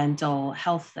with mental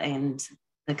health and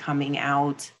the coming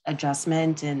out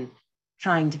adjustment and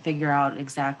trying to figure out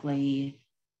exactly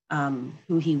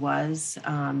who he was.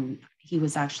 He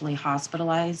was actually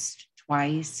hospitalized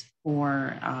twice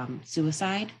for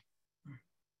suicide.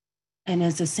 And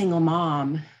as a single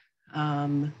mom,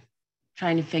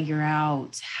 trying to figure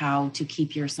out how to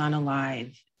keep your son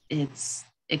alive, it's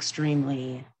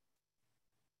extremely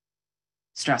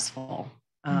stressful.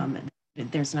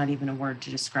 There's not even a word to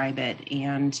describe it.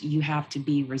 And you have to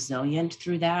be resilient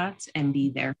through that and be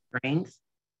their strength.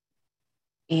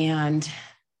 And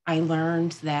I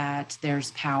learned that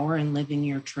there's power in living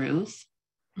your truth.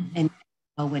 And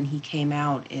when he came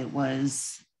out, it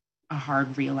was a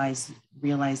hard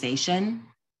realization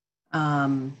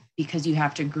because you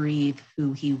have to grieve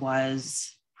who he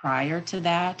was prior to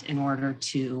that in order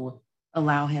to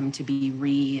allow him to be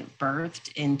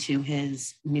rebirthed into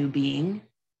his new being.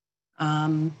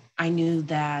 I knew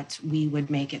that we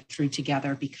would make it through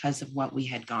together because of what we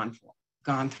had gone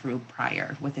through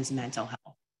prior with his mental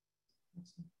health.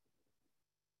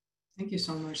 Thank you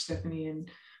so much, Stephanie. And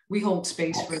we hold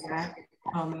space for that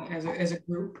as a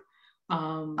group,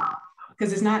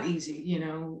 because it's not easy, you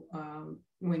know,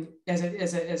 when as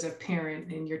a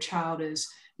parent and your child is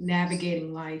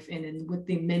navigating life and then with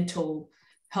the mental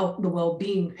health, the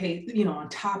well-being, you know, on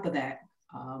top of that.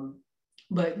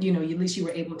 But, you know, at least you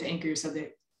were able to anchor yourself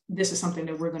that this is something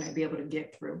that we're going to be able to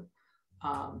get through.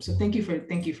 So thank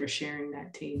you for sharing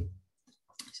that, team.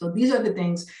 So these are the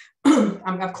things.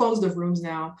 I've closed the rooms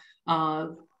now.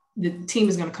 The team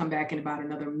is going to come back in about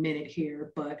another minute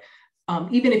here. But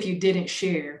even if you didn't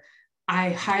share, I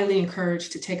highly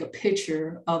encourage to take a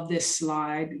picture of this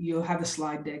slide. You'll have a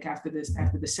slide deck after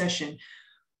the session.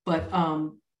 But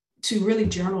to really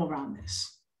journal around this.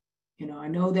 You know, I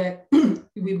know that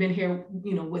we've been here,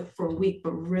 you know, for a week,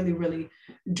 but really, really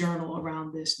journal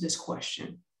around this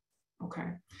question. Okay.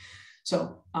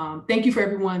 So thank you for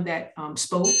everyone that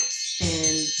spoke,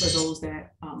 and for those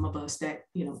that of us that,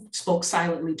 you know, spoke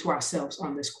silently to ourselves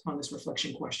on this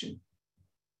reflection question.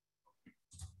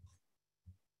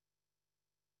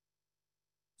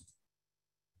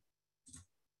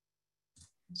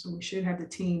 So we should have the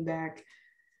team back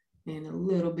in a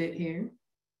little bit here,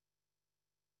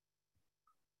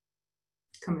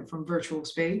 coming from virtual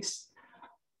space.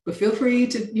 But feel free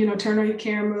to, you know, turn on your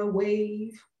camera,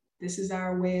 wave. This is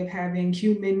our way of having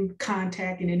human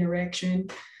contact and interaction.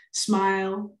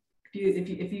 Smile.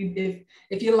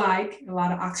 If you like, a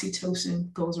lot of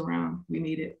oxytocin goes around. We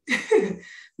need it.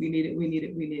 we need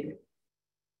it.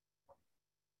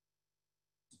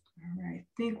 All right, I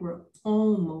think we're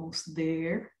almost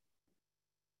there.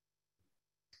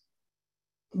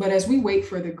 But as we wait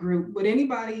for the group, would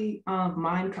anybody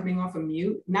mind coming off of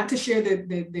mute? Not to share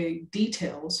the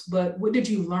details, but what did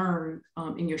you learn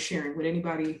in your sharing? Would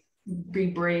anybody be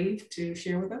brave to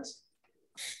share with us?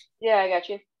 Yeah, I got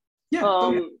you.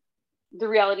 Yeah. The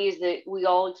reality is that we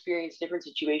all experience different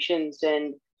situations,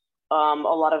 and a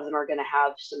lot of them are going to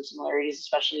have some similarities,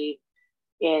 especially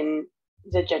in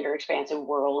the gender expansive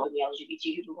world and the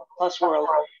LGBTQ plus world.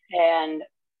 And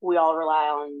we all rely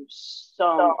on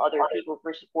some other people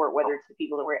for support, whether it's the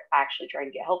people that we're actually trying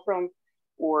to get help from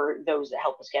or those that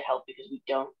help us get help because we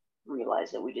don't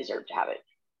realize that we deserve to have it.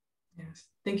 Yes.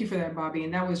 Thank you for that, Bobby.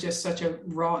 And that was just such a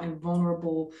raw and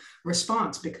vulnerable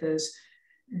response, because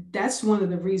that's one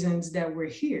of the reasons that we're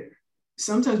here.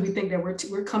 Sometimes we think that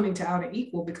we're coming to Out and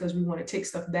Equal because we want to take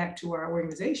stuff back to our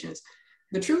organizations.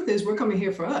 The truth is we're coming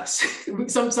here for us.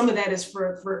 Some of that is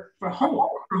for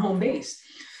home base.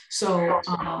 So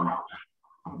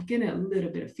I'm getting a little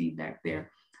bit of feedback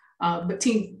there. But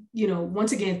team, you know,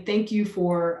 once again, thank you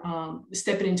for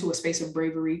stepping into a space of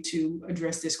bravery to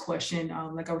address this question.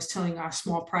 Like I was telling our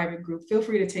small private group, feel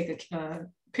free to take a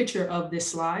picture of this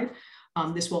slide.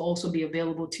 This will also be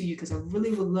available to you, because I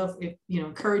really would love,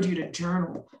 encourage you to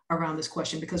journal around this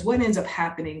question, because what ends up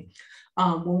happening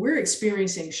when we're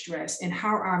experiencing stress and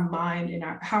how our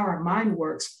mind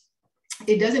works,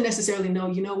 it doesn't necessarily know,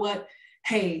 you know what,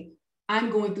 hey, I'm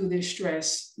going through this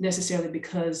stress necessarily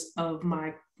because of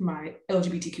my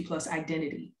LGBTQ plus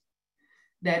identity.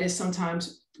 That is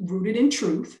sometimes rooted in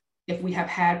truth, if we have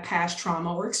had past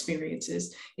trauma or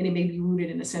experiences, and it may be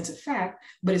rooted in a sense of fact,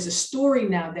 but it's a story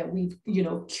now that we've,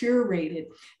 curated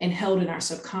and held in our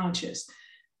subconscious.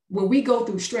 When we go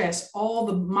through stress, all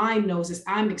the mind knows is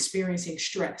I'm experiencing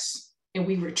stress, and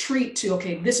we retreat to,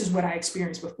 okay, this is what I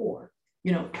experienced before.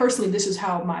 Personally, this is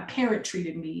how my parent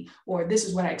treated me, or this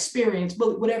is what I experienced,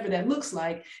 but whatever that looks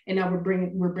like. And now we're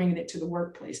bringing it to the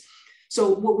workplace. So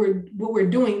what we're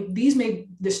doing,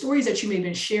 the stories that you may have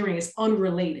been sharing is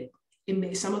unrelated.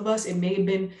 Some of us, it may have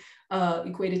been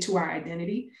equated to our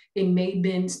identity. It may have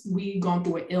been we've gone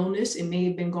through an illness. It may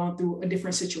have been gone through a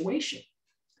different situation.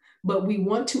 But we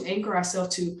want to anchor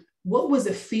ourselves to what was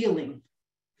the feeling?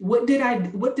 What did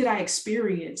I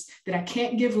experience that I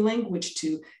can't give language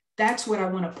to? That's what I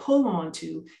want to pull on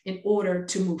to in order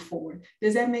to move forward.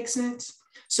 Does that make sense?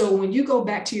 So when you go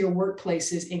back to your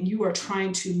workplaces and you are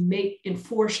trying to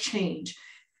enforce change,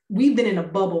 we've been in a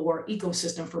bubble or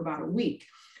ecosystem for about a week.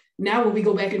 Now, when we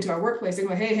go back into our workplace, they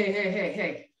go,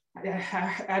 hey,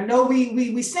 I know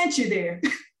we sent you there.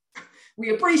 We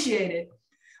appreciate it.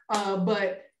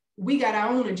 But we got our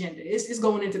own agenda. It's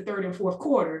going into third and fourth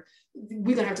quarter.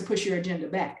 We're gonna have to push your agenda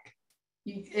back.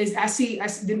 I see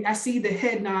the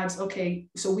head nods. Okay,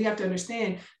 so we have to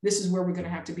understand this is where we're gonna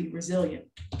have to be resilient.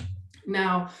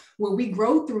 Now, when we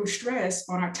grow through stress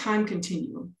on our time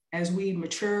continuum, as we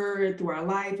mature through our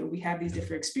life and we have these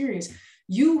different experiences,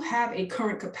 you have a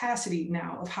current capacity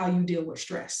now of how you deal with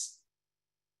stress.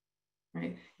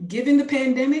 Right? Given the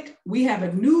pandemic, we have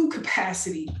a new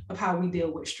capacity of how we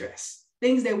deal with stress.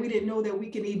 Things that we didn't know that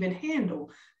we can even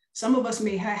handle. Some of us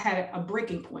may have had a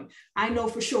breaking point. I know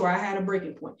for sure I had a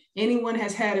breaking point. Anyone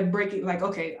has had a breaking, like,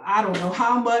 okay, I don't know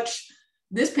how much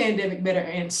this pandemic better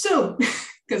end soon,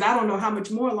 because I don't know how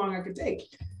much more long I could take.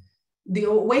 The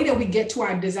way that we get to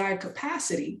our desired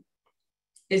capacity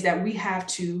is that we have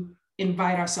to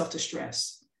invite ourselves to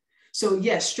stress. So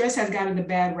yes, stress has gotten a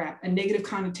bad rap, a negative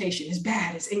connotation. It's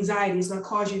bad, it's anxiety, it's gonna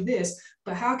cause you this.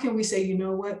 But how can we say, you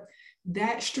know what?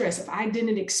 That stress, if I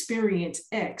didn't experience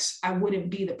X, I wouldn't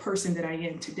be the person that I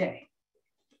am today.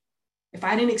 If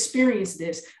I didn't experience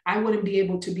this, I wouldn't be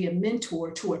able to be a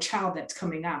mentor to a child that's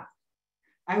coming out.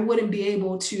 I wouldn't be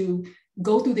able to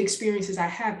go through the experiences I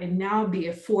have and now be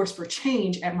a force for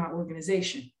change at my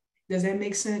organization. Does that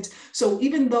make sense? So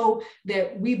even though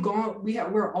that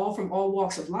we're all from all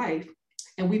walks of life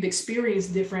and we've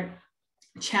experienced different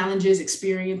challenges,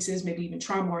 experiences, maybe even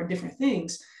trauma or different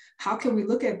things, how can we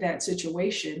look at that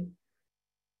situation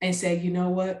and say, you know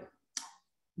what,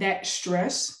 that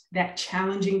stress, that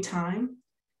challenging time,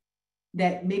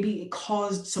 that maybe it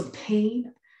caused some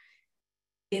pain,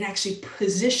 it actually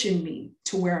positioned me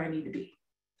to where I need to be.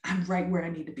 I'm right where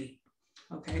I need to be,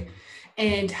 okay?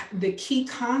 And the key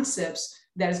concepts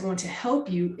that is going to help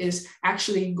you is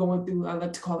actually going through, I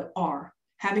like to call it R,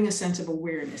 having a sense of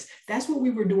awareness. That's what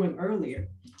we were doing earlier.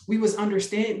 We was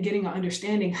getting an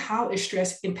understanding how is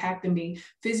stress impacting me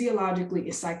physiologically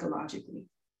and psychologically.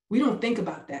 We don't think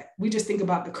about that. We just think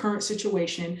about the current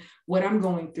situation, what I'm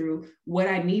going through, what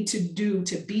I need to do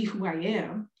to be who I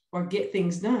am or get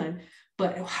things done.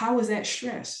 But how is that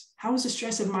stress? How is the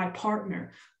stress of my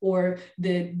partner or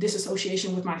the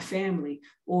disassociation with my family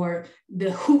or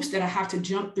the hoops that I have to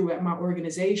jump through at my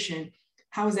organization?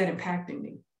 How is that impacting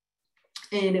me?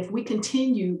 And if we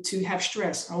continue to have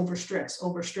stress, guess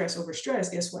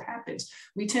what happens?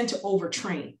 We tend to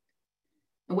overtrain.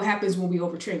 And what happens when we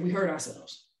overtrain? We hurt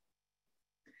ourselves.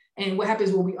 And what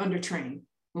happens when we undertrain?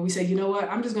 When we say, you know what,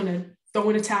 I'm just gonna throw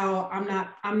in a towel. I'm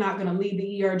not gonna lead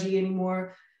the ERG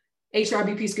anymore.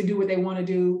 HRBPs can do what they wanna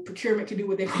do. Procurement can do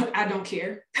what they want. I don't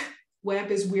care. What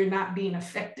happens? We're not being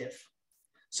effective.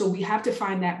 So we have to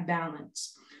find that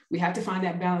balance. We have to find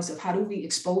that balance of how do we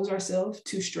expose ourselves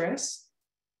to stress?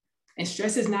 And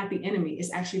stress is not the enemy,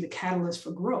 it's actually the catalyst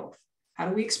for growth. How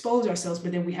do we expose ourselves,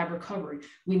 but then we have recovery?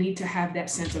 We need to have that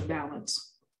sense of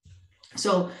balance.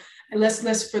 So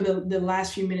let's for the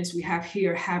last few minutes we have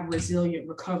here, have resilient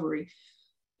recovery.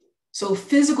 So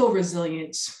physical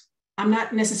resilience, I'm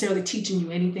not necessarily teaching you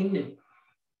anything new.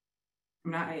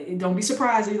 Don't be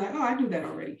surprised that you're like, oh, I do that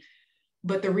already.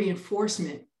 But the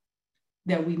reinforcement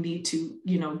that we need to,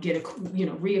 get,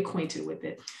 reacquainted with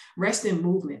it. Rest and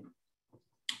movement.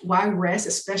 Why rest,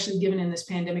 especially given in this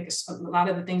pandemic, a lot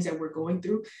of the things that we're going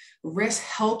through, rest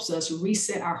helps us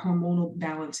reset our hormonal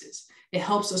balances. It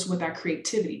helps us with our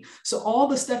creativity. So all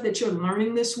the stuff that you're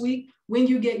learning this week, when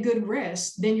you get good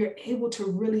rest, then you're able to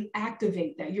really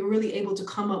activate that. You're really able to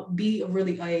come up, be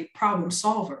a problem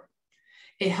solver.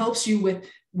 It helps you with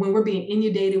when we're being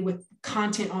inundated with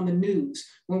content on the news,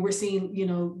 when we're seeing,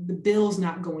 the bills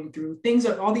not going through,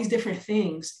 all these different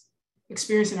things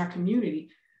experienced in our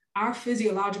community. Our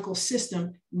physiological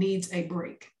system needs a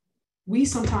break. We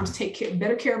sometimes take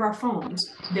better care of our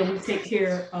phones than we take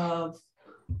care of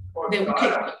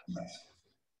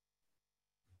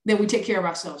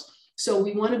ourselves. So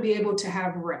we want to be able to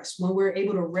have rest. When we're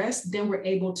able to rest, then we're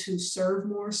able to serve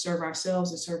more, serve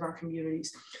ourselves and serve our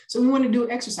communities. So we want to do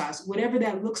exercise, whatever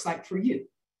that looks like for you,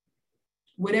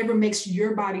 whatever makes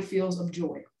your body feels of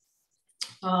joy.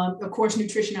 Of course,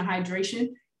 nutrition and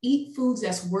hydration. Eat foods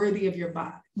that's worthy of your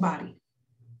body.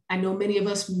 I know many of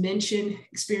us mention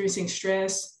experiencing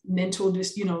stress, mental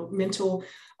disabilities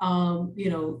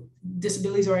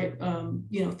or,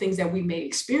 things that we may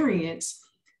experience.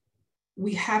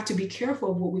 We have to be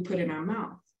careful of what we put in our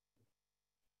mouth.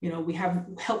 We have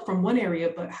help from one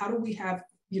area, but how do we have,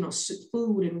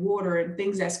 food and water and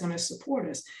things that's going to support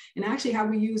us? And actually how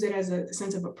we use it as a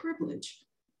sense of a privilege.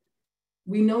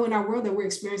 We know in our world that we're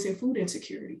experiencing food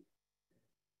insecurity.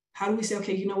 How do we say,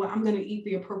 okay, you know what, I'm going to eat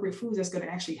the appropriate foods that's going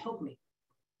to actually help me?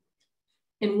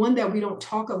 And one that we don't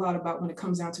talk a lot about when it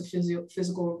comes down to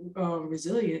physical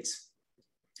resilience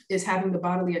is having the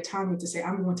bodily autonomy to say,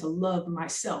 I'm going to love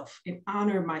myself and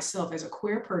honor myself as a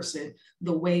queer person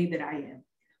the way that I am.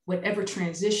 Whatever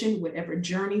transition, whatever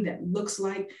journey that looks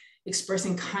like,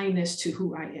 expressing kindness to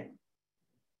who I am.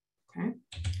 Okay,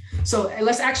 so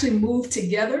let's actually move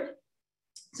together.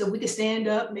 So we can stand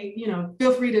up,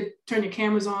 feel free to turn your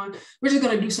cameras on. We're just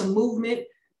going to do some movement.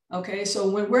 Okay, so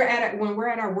when we're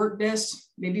at our work desk,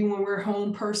 maybe when we're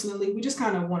home personally, we just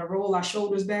kind of want to roll our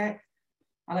shoulders back.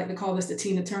 I like to call this the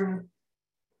Tina Turner.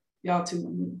 Y'all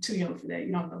too young for that.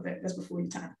 You don't know that. That's before your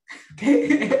time.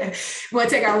 Okay. We want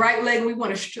to take our right leg and we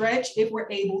want to stretch if we're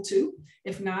able to.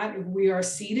 If not, if we are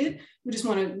seated, we just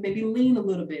want to maybe lean a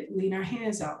little bit, lean our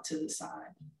hands out to the side.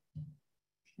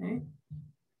 Okay.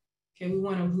 Okay, we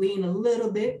want to lean a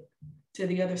little bit to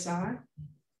the other side.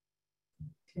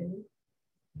 Okay.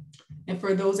 And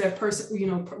for those that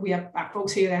we have our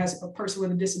folks here that has a person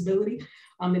with a disability.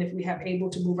 And if we have able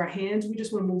to move our hands, we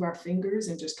just want to move our fingers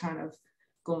and just kind of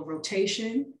go in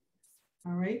rotation.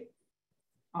 All right.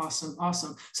 Awesome.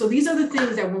 Awesome. So these are the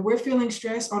things that when we're feeling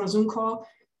stressed on a Zoom call,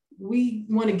 we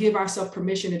want to give ourselves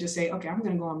permission to just say, okay, I'm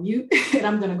going to go on mute and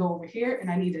I'm going to go over here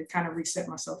and I need to kind of reset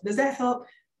myself. Does that help?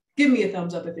 Give me a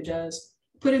thumbs up if it does.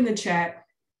 Put in the chat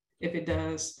if it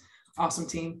does. Awesome,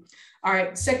 team. All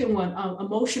right, second one,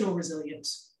 emotional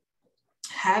resilience.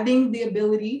 Having the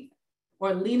ability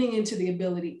or leaning into the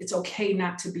ability, it's okay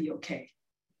not to be okay.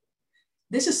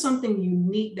 This is something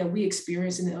unique that we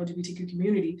experience in the LGBTQ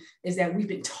community, is that we've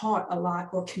been taught a lot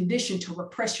or conditioned to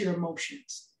repress your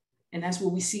emotions. And that's where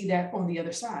we see that on the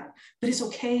other side. But it's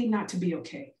okay not to be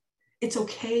okay. It's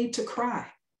okay to cry.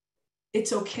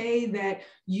 It's okay that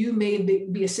you may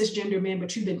be a cisgender man,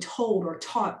 but you've been told or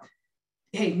taught,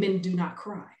 hey, men do not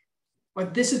cry. Or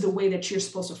this is the way that you're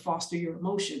supposed to foster your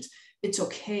emotions. It's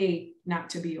okay not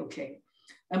to be okay.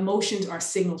 Emotions are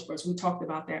signals for us. We talked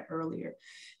about that earlier.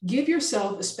 Give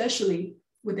yourself, especially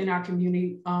within our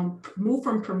community, move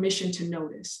from permission to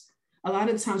notice. A lot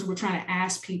of the times we're trying to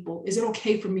ask people, is it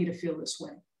okay for me to feel this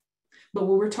way? But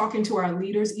when we're talking to our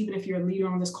leaders, even if you're a leader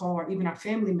on this call or even our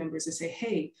family members, and say,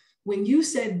 hey, when you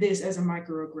said this as a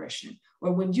microaggression,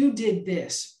 or when you did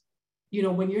this,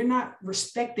 when you're not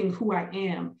respecting who I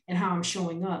am and how I'm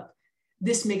showing up,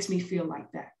 this makes me feel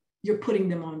like that. You're putting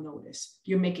them on notice.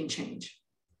 You're making change.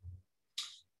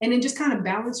 And then just kind of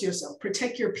balance yourself,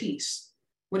 protect your peace.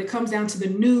 When it comes down to the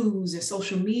news and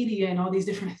social media and all these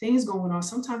different things going on,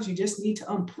 sometimes you just need to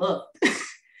unplug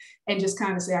and just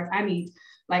kind of say, I need,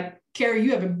 like, Carrie,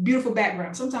 you have a beautiful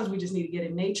background. Sometimes we just need to get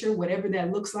in nature, whatever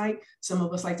that looks like. Some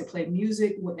of us like to play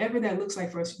music, whatever that looks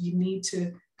like for us, you need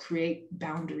to create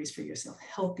boundaries for yourself,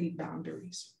 healthy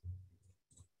boundaries.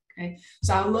 Okay,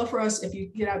 so I'd love for us, if you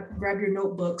get out, grab your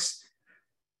notebooks,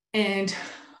 and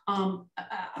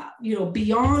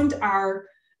beyond our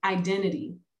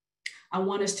identity, I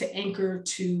want us to anchor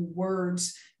to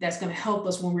words that's going to help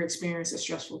us when we're experiencing a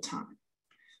stressful time.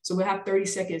 So we'll have 30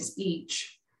 seconds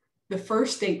each. The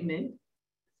first statement,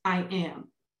 I am,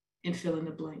 and fill in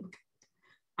the blank.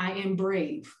 I am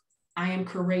brave. I am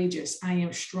courageous. I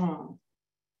am strong.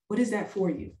 What is that for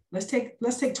you? Let's take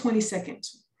 20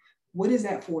 seconds. What is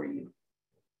that for you?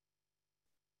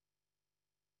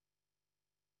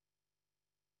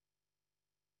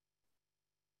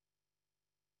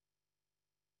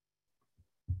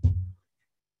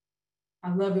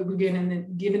 I love it. We're giving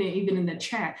it even in the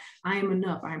chat. I am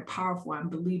enough. I am powerful. I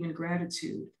believe in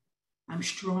gratitude. I'm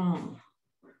strong.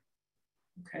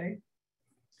 Okay.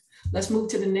 Let's move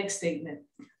to the next statement.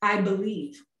 I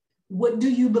believe. What do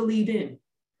you believe in?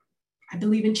 I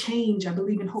believe in change. I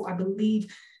believe in hope. I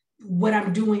believe what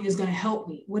I'm doing is going to help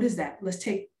me. What is that? Let's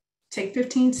take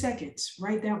 15 seconds.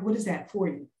 Write down, what is that for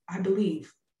you? I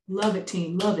believe. Love it,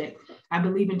 team. Love it. I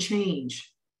believe in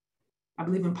change. I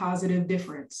believe in positive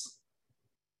difference.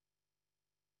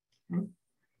 Okay.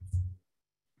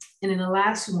 And then the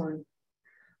last one,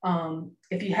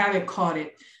 if you haven't caught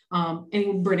it, any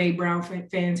Brene Brown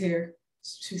fans here,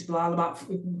 she's a lot about,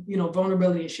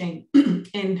 vulnerability and shame.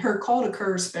 And her Call to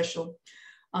Courage special,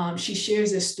 she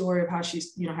shares this story of how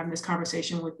she's, having this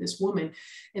conversation with this woman.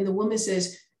 And the woman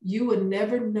says, You will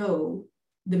never know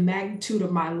the magnitude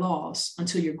of my loss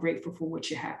until you're grateful for what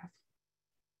you have.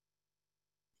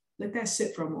 Let that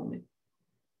sit for a moment.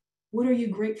 What are you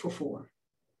grateful for?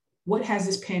 What has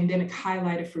this pandemic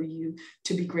highlighted for you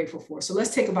to be grateful for? So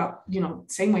let's take about,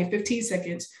 same way, 15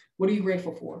 seconds. What are you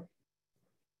grateful for?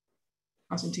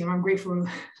 Awesome, team. I'm grateful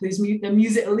for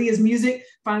Aaliyah's music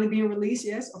finally being released.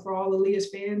 Yes, for all Aaliyah's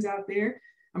fans out there.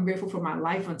 I'm grateful for my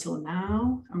life until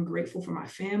now. I'm grateful for my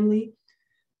family.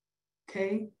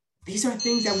 Okay. These are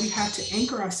things that we have to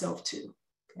anchor ourselves to.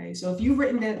 Okay. So if you've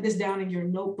written this down in your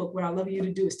notebook, what I'd love you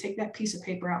to do is take that piece of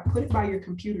paper out, put it by your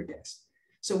computer desk.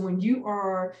 So when you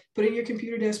are putting your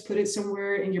computer desk, put it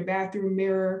somewhere in your bathroom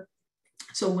mirror.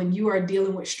 So when you are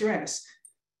dealing with stress,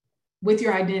 with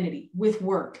your identity, with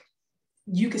work,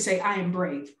 you can say, I am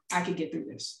brave. I can get through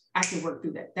this. I can work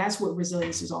through that. That's what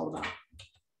resilience is all about.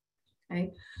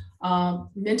 Okay.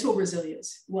 Mental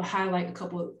resilience will highlight a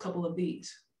couple of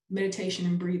these: meditation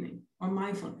and breathing, or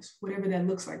mindfulness, whatever that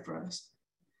looks like for us.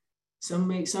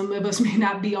 Some of us may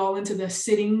not be all into the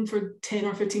sitting for 10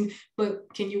 or 15,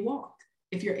 but can you walk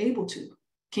if you're able to?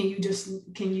 Can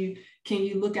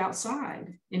you look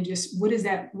outside and just, what is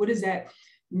that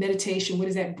meditation? What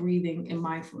is that breathing and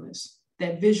mindfulness?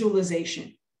 That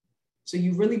visualization. So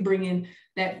you really bring in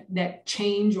that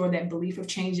change, or that belief of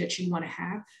change that you want to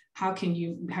have. How can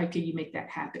you make that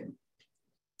happen?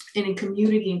 And in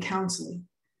community and counseling,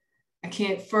 I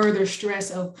can't further stress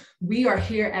of, we are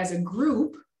here as a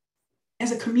group,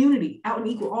 as a community, out in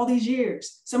Equal all these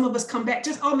years. Some of us come back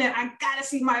just, oh man, I gotta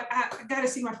see my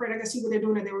friend. I gotta see what they're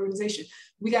doing at their organization.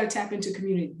 We gotta tap into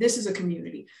community. This is a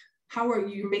community. How are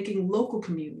you making local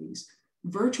communities,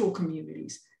 virtual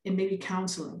communities, and maybe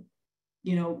counseling?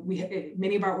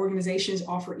 Many of our organizations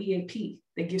offer EAP.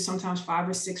 They give sometimes 5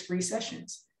 or 6 free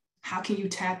sessions. How can you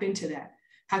tap into that?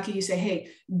 How can you say, hey,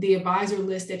 the advisor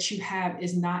list that you have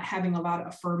is not having a lot of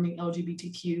affirming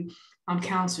LGBTQ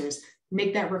counselors.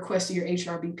 Make that request to your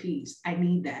HRBPs. I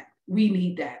need that. We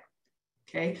need that.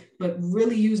 Okay. But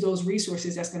really use those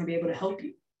resources that's going to be able to help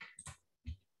you.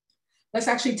 Let's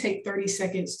actually take 30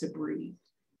 seconds to breathe.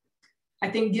 I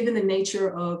think given the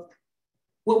nature of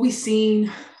what we've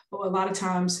seen, a lot of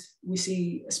times we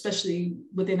see, especially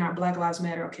within our Black Lives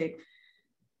Matter, okay,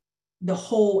 the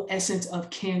whole essence of,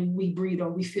 can we breathe, or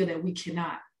we feel that we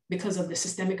cannot because of the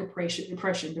systemic oppression,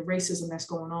 the racism that's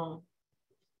going on.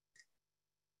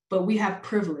 But we have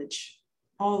privilege.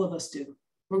 All of us do,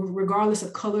 regardless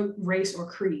of color, race, or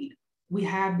creed. We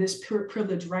have this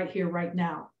privilege right here, right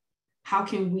now. How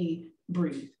can we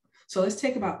breathe? So let's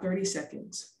take about 30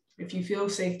 seconds. If you feel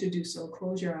safe to do so,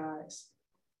 close your eyes.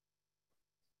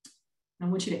 I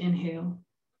want you to inhale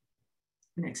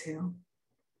and exhale.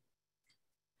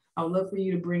 I would love for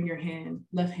you to bring your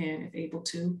left hand, if able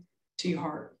to your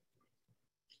heart.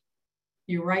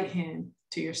 Your right hand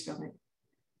to your stomach.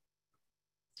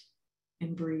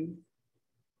 And breathe.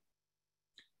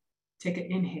 Take an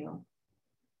inhale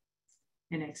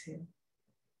and exhale.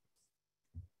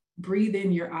 Breathe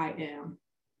in your I am.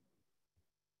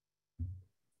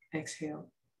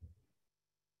 Exhale.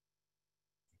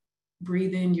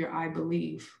 Breathe in your I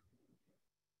believe.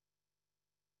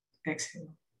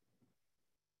 Exhale.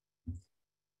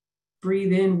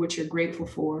 Breathe in what you're grateful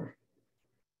for,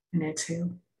 and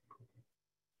exhale.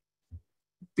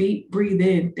 Breathe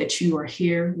in that you are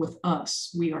here with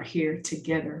us. We are here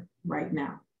together right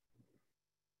now.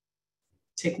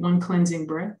 Take one cleansing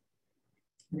breath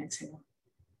and exhale.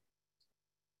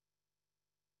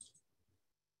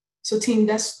 So team,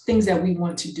 that's things that we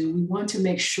want to do. We want to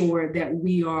make sure that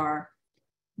we are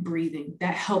breathing.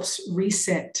 That helps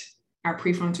reset our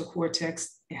prefrontal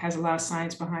cortex. It has a lot of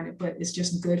science behind it, but it's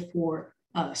just good for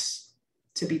us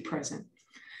to be present.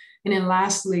 And then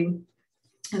lastly,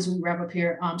 as we wrap up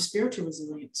here, spiritual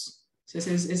resilience. So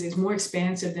this is more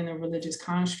expansive than a religious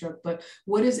construct, but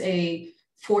what is a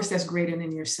force that's greater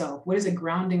than yourself? What is a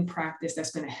grounding practice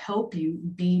that's going to help you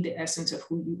be the essence of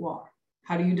who you are?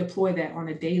 How do you deploy that on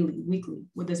a daily, weekly?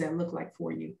 What does that look like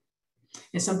for you?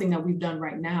 And something that we've done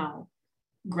right now,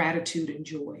 gratitude and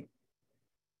joy.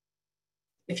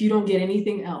 If you don't get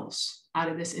anything else out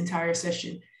of this entire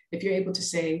session, if you're able to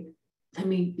say, let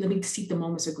me seek the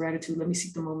moments of gratitude, let me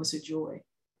seek the moments of joy.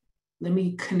 Let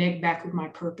me connect back with my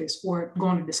purpose, or go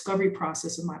on a discovery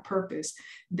process of my purpose.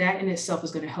 That in itself is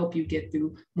going to help you get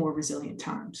through more resilient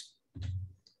times.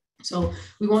 So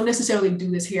we won't necessarily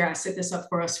do this here. I set this up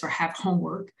for us for have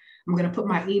homework. I'm going to put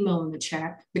my email in the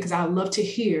chat because I'd love to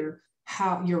hear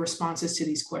how your responses to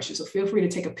these questions. So feel free to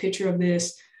take a picture of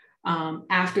this.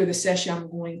 After the session, I'm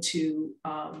going to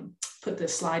put the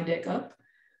slide deck up.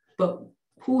 But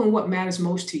who and what matters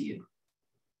most to you?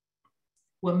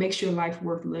 what makes your life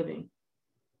worth living?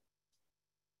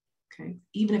 Okay,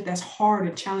 even if that's hard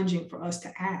and challenging for us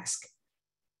to ask.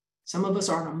 Some of us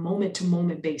are on a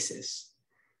moment-to-moment basis.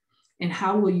 And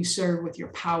how will you serve with your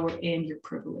power and your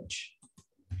privilege?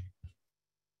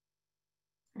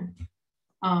 Okay.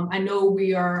 I know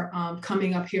we are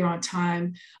coming up here on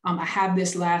time. I have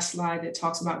this last slide that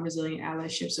talks about resilient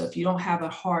allyship. So if you don't have a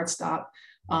hard stop,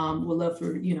 we'll love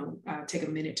for, take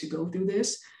a minute to go through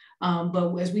this.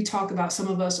 But as we talk about, some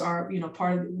of us are,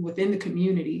 part of within the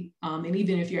community. And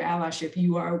even if you're allyship,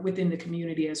 you are within the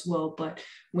community as well. But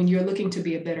when you're looking to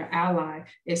be a better ally,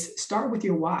 is start with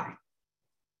your why.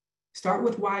 Start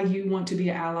with why you want to be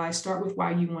an ally. Start with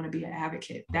why you want to be an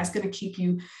advocate. That's going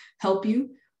to help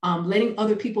you. Letting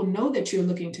other people know that you're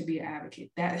looking to be an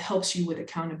advocate. That helps you with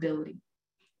accountability.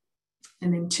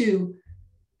 And then 2,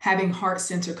 having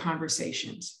heart-centered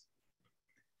conversations.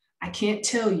 I can't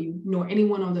tell you, nor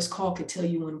anyone on this call could tell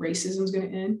you when racism is going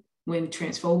to end, when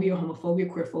transphobia, homophobia,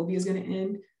 queerphobia is going to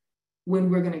end, when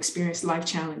we're going to experience life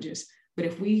challenges. But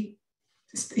if we,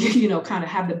 kind of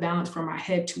have the balance from our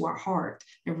head to our heart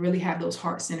and really have those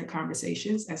heart-centered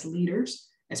conversations as leaders,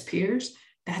 as peers,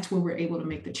 that's where we're able to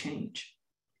make the change.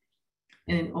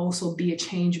 And then also be a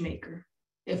change maker.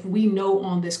 If we know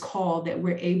on this call that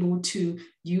we're able to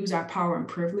use our power and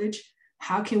privilege,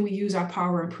 how can we use our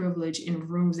power and privilege in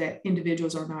rooms that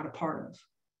individuals are not a part of?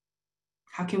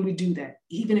 How can we do that?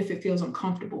 Even if it feels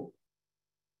uncomfortable,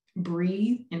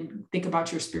 breathe and think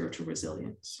about your spiritual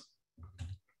resilience.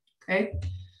 Okay.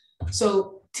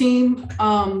 So team,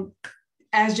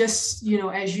 as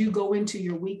you go into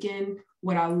your weekend,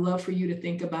 what I love for you to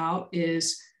think about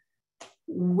is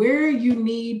where you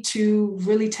need to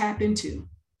really tap into.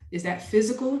 Is that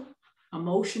physical,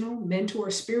 emotional, mental,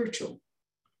 or spiritual?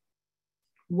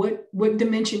 What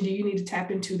dimension do you need to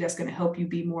tap into that's going to help you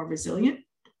be more resilient?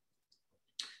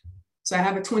 So I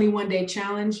have a 21-day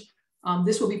challenge.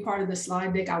 This will be part of the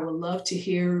slide deck. I would love to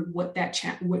hear what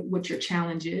what your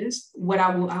challenge is. What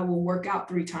I will work out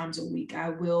 3 times a week. I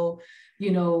will,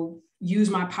 use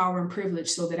my power and privilege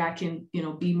so that I can,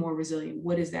 be more resilient.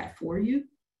 What is that for you?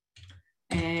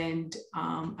 And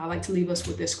I like to leave us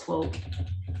with this quote.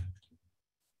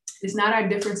 It's not our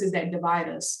differences that divide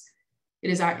us. It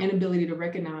is our inability to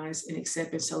recognize and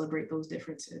accept and celebrate those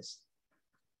differences.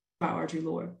 By Audre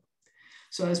Lorde.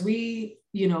 So as we,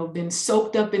 been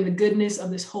soaked up in the goodness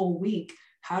of this whole week,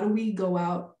 how do we go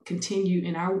out, continue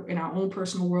in our own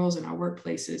personal worlds and our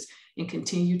workplaces and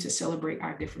continue to celebrate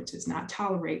our differences, not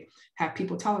have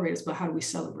people tolerate us, but how do we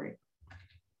celebrate?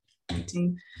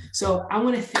 So I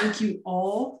want to thank you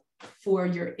all for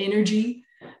your energy.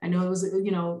 I know it was,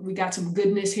 we got some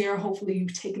goodness here. Hopefully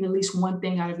you've taken at least one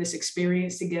thing out of this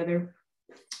experience together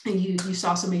and you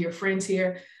saw some of your friends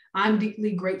here. I'm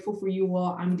deeply grateful for you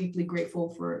all. I'm deeply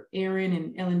grateful for Aaron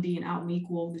and L&D and Out and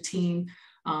Equal, the team,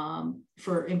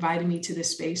 for inviting me to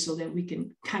this space so that we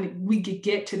could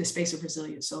get to the space of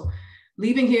resilience. So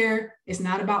leaving here is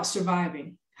not about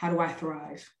surviving. How do I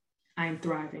thrive? I am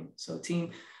thriving. So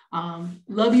team,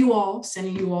 love you all,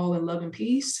 sending you all in love and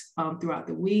peace throughout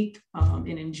the week, and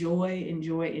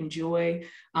enjoy.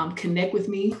 Connect with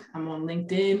me. I'm on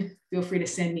LinkedIn. Feel free to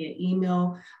send me an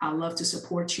email. I'd love to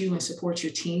support you and support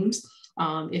your teams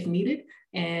if needed.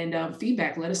 And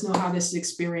feedback, let us know how this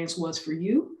experience was for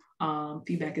you.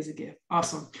 Feedback is a gift.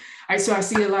 Awesome. All right, so I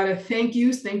see a lot of thank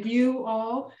yous. Thank you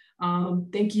all.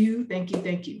 Thank you.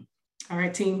 All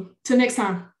right, team, till next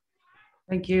time.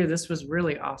 Thank you. This was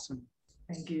really awesome.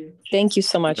 Thank you. Thank you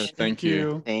so much. Thank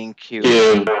you. Thank you.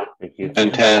 Thank you.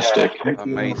 Fantastic.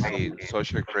 Amazing.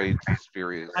 Such a great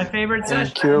experience. My favorite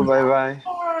session. Thank you. Bye-bye.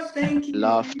 Oh, thank you.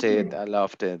 Loved it. I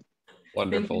loved it.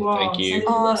 Wonderful. Thank you.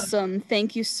 Awesome.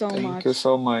 Thank you so much. Thank you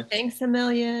so much. Thanks a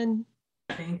million.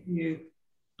 Thank you.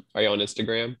 Are you on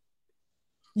Instagram?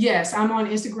 Yes, I'm on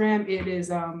Instagram. It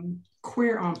is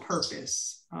Queer on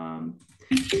Purpose. Put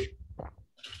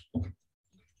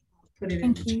it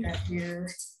in the chat here.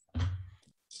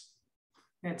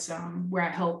 That's where I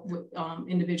help with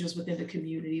individuals within the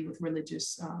community with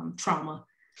religious trauma,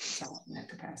 in that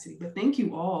capacity. But thank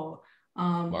you all.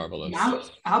 Marvelous.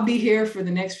 I'll be here for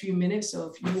the next few minutes.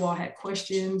 So if you all had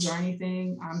questions or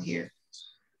anything, I'm here.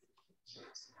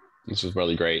 This was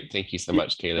really great. Thank you so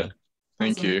much, Kayla.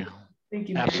 Thank you. Thank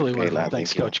you. Absolutely. Kayla,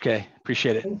 Thanks, Coach K.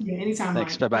 Appreciate it. Thank you. Anytime.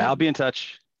 Thanks. Bye-bye. I'll be in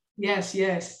touch. Yes.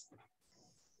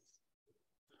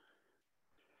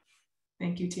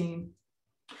 Thank you, team.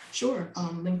 Sure.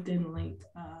 LinkedIn link.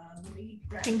 Let me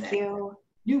grab Thank that. you.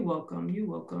 You're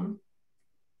welcome.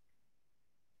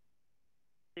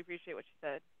 I appreciate what you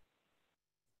said.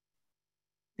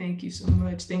 Thank you so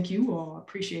much. Thank you all.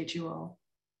 Appreciate you all.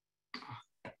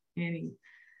 Annie.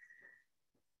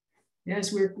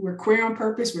 Yes, we're queer on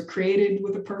purpose. We're created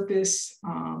with a purpose.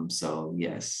 So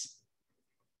yes.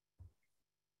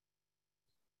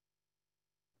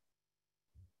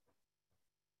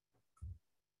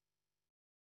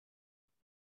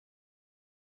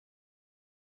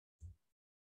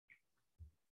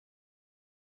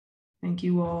 Thank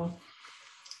you all.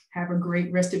 Have a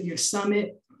great rest of your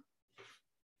summit.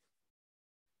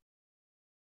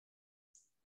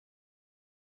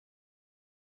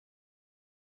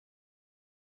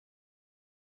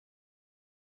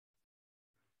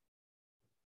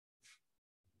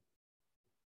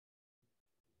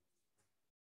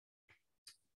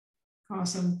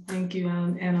 Awesome. Thank you,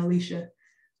 and Alicia.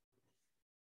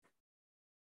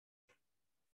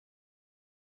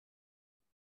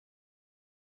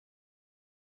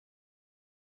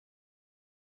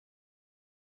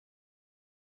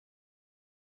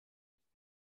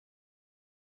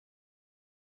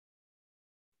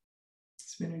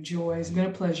 It's been a joy. It's been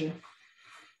a pleasure.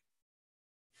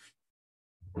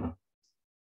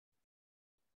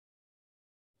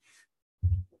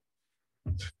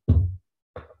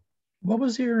 What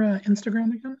was your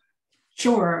Instagram again?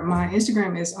 Sure. My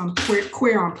Instagram is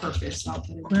queer on purpose.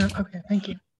 Queer, okay, thank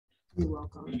you. You're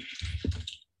welcome.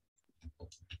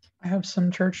 I have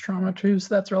some church trauma too,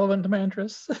 so that's relevant to my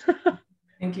interests.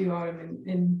 Thank you, Autumn,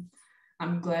 and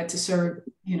I'm glad to serve,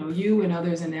 you and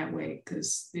others in that way,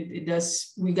 because it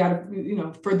does. We got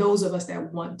to, for those of us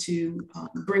that want to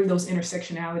bring those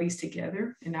intersectionalities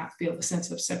together and not feel the sense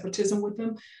of separatism with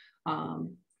them,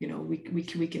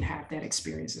 we can have that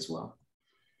experience as well.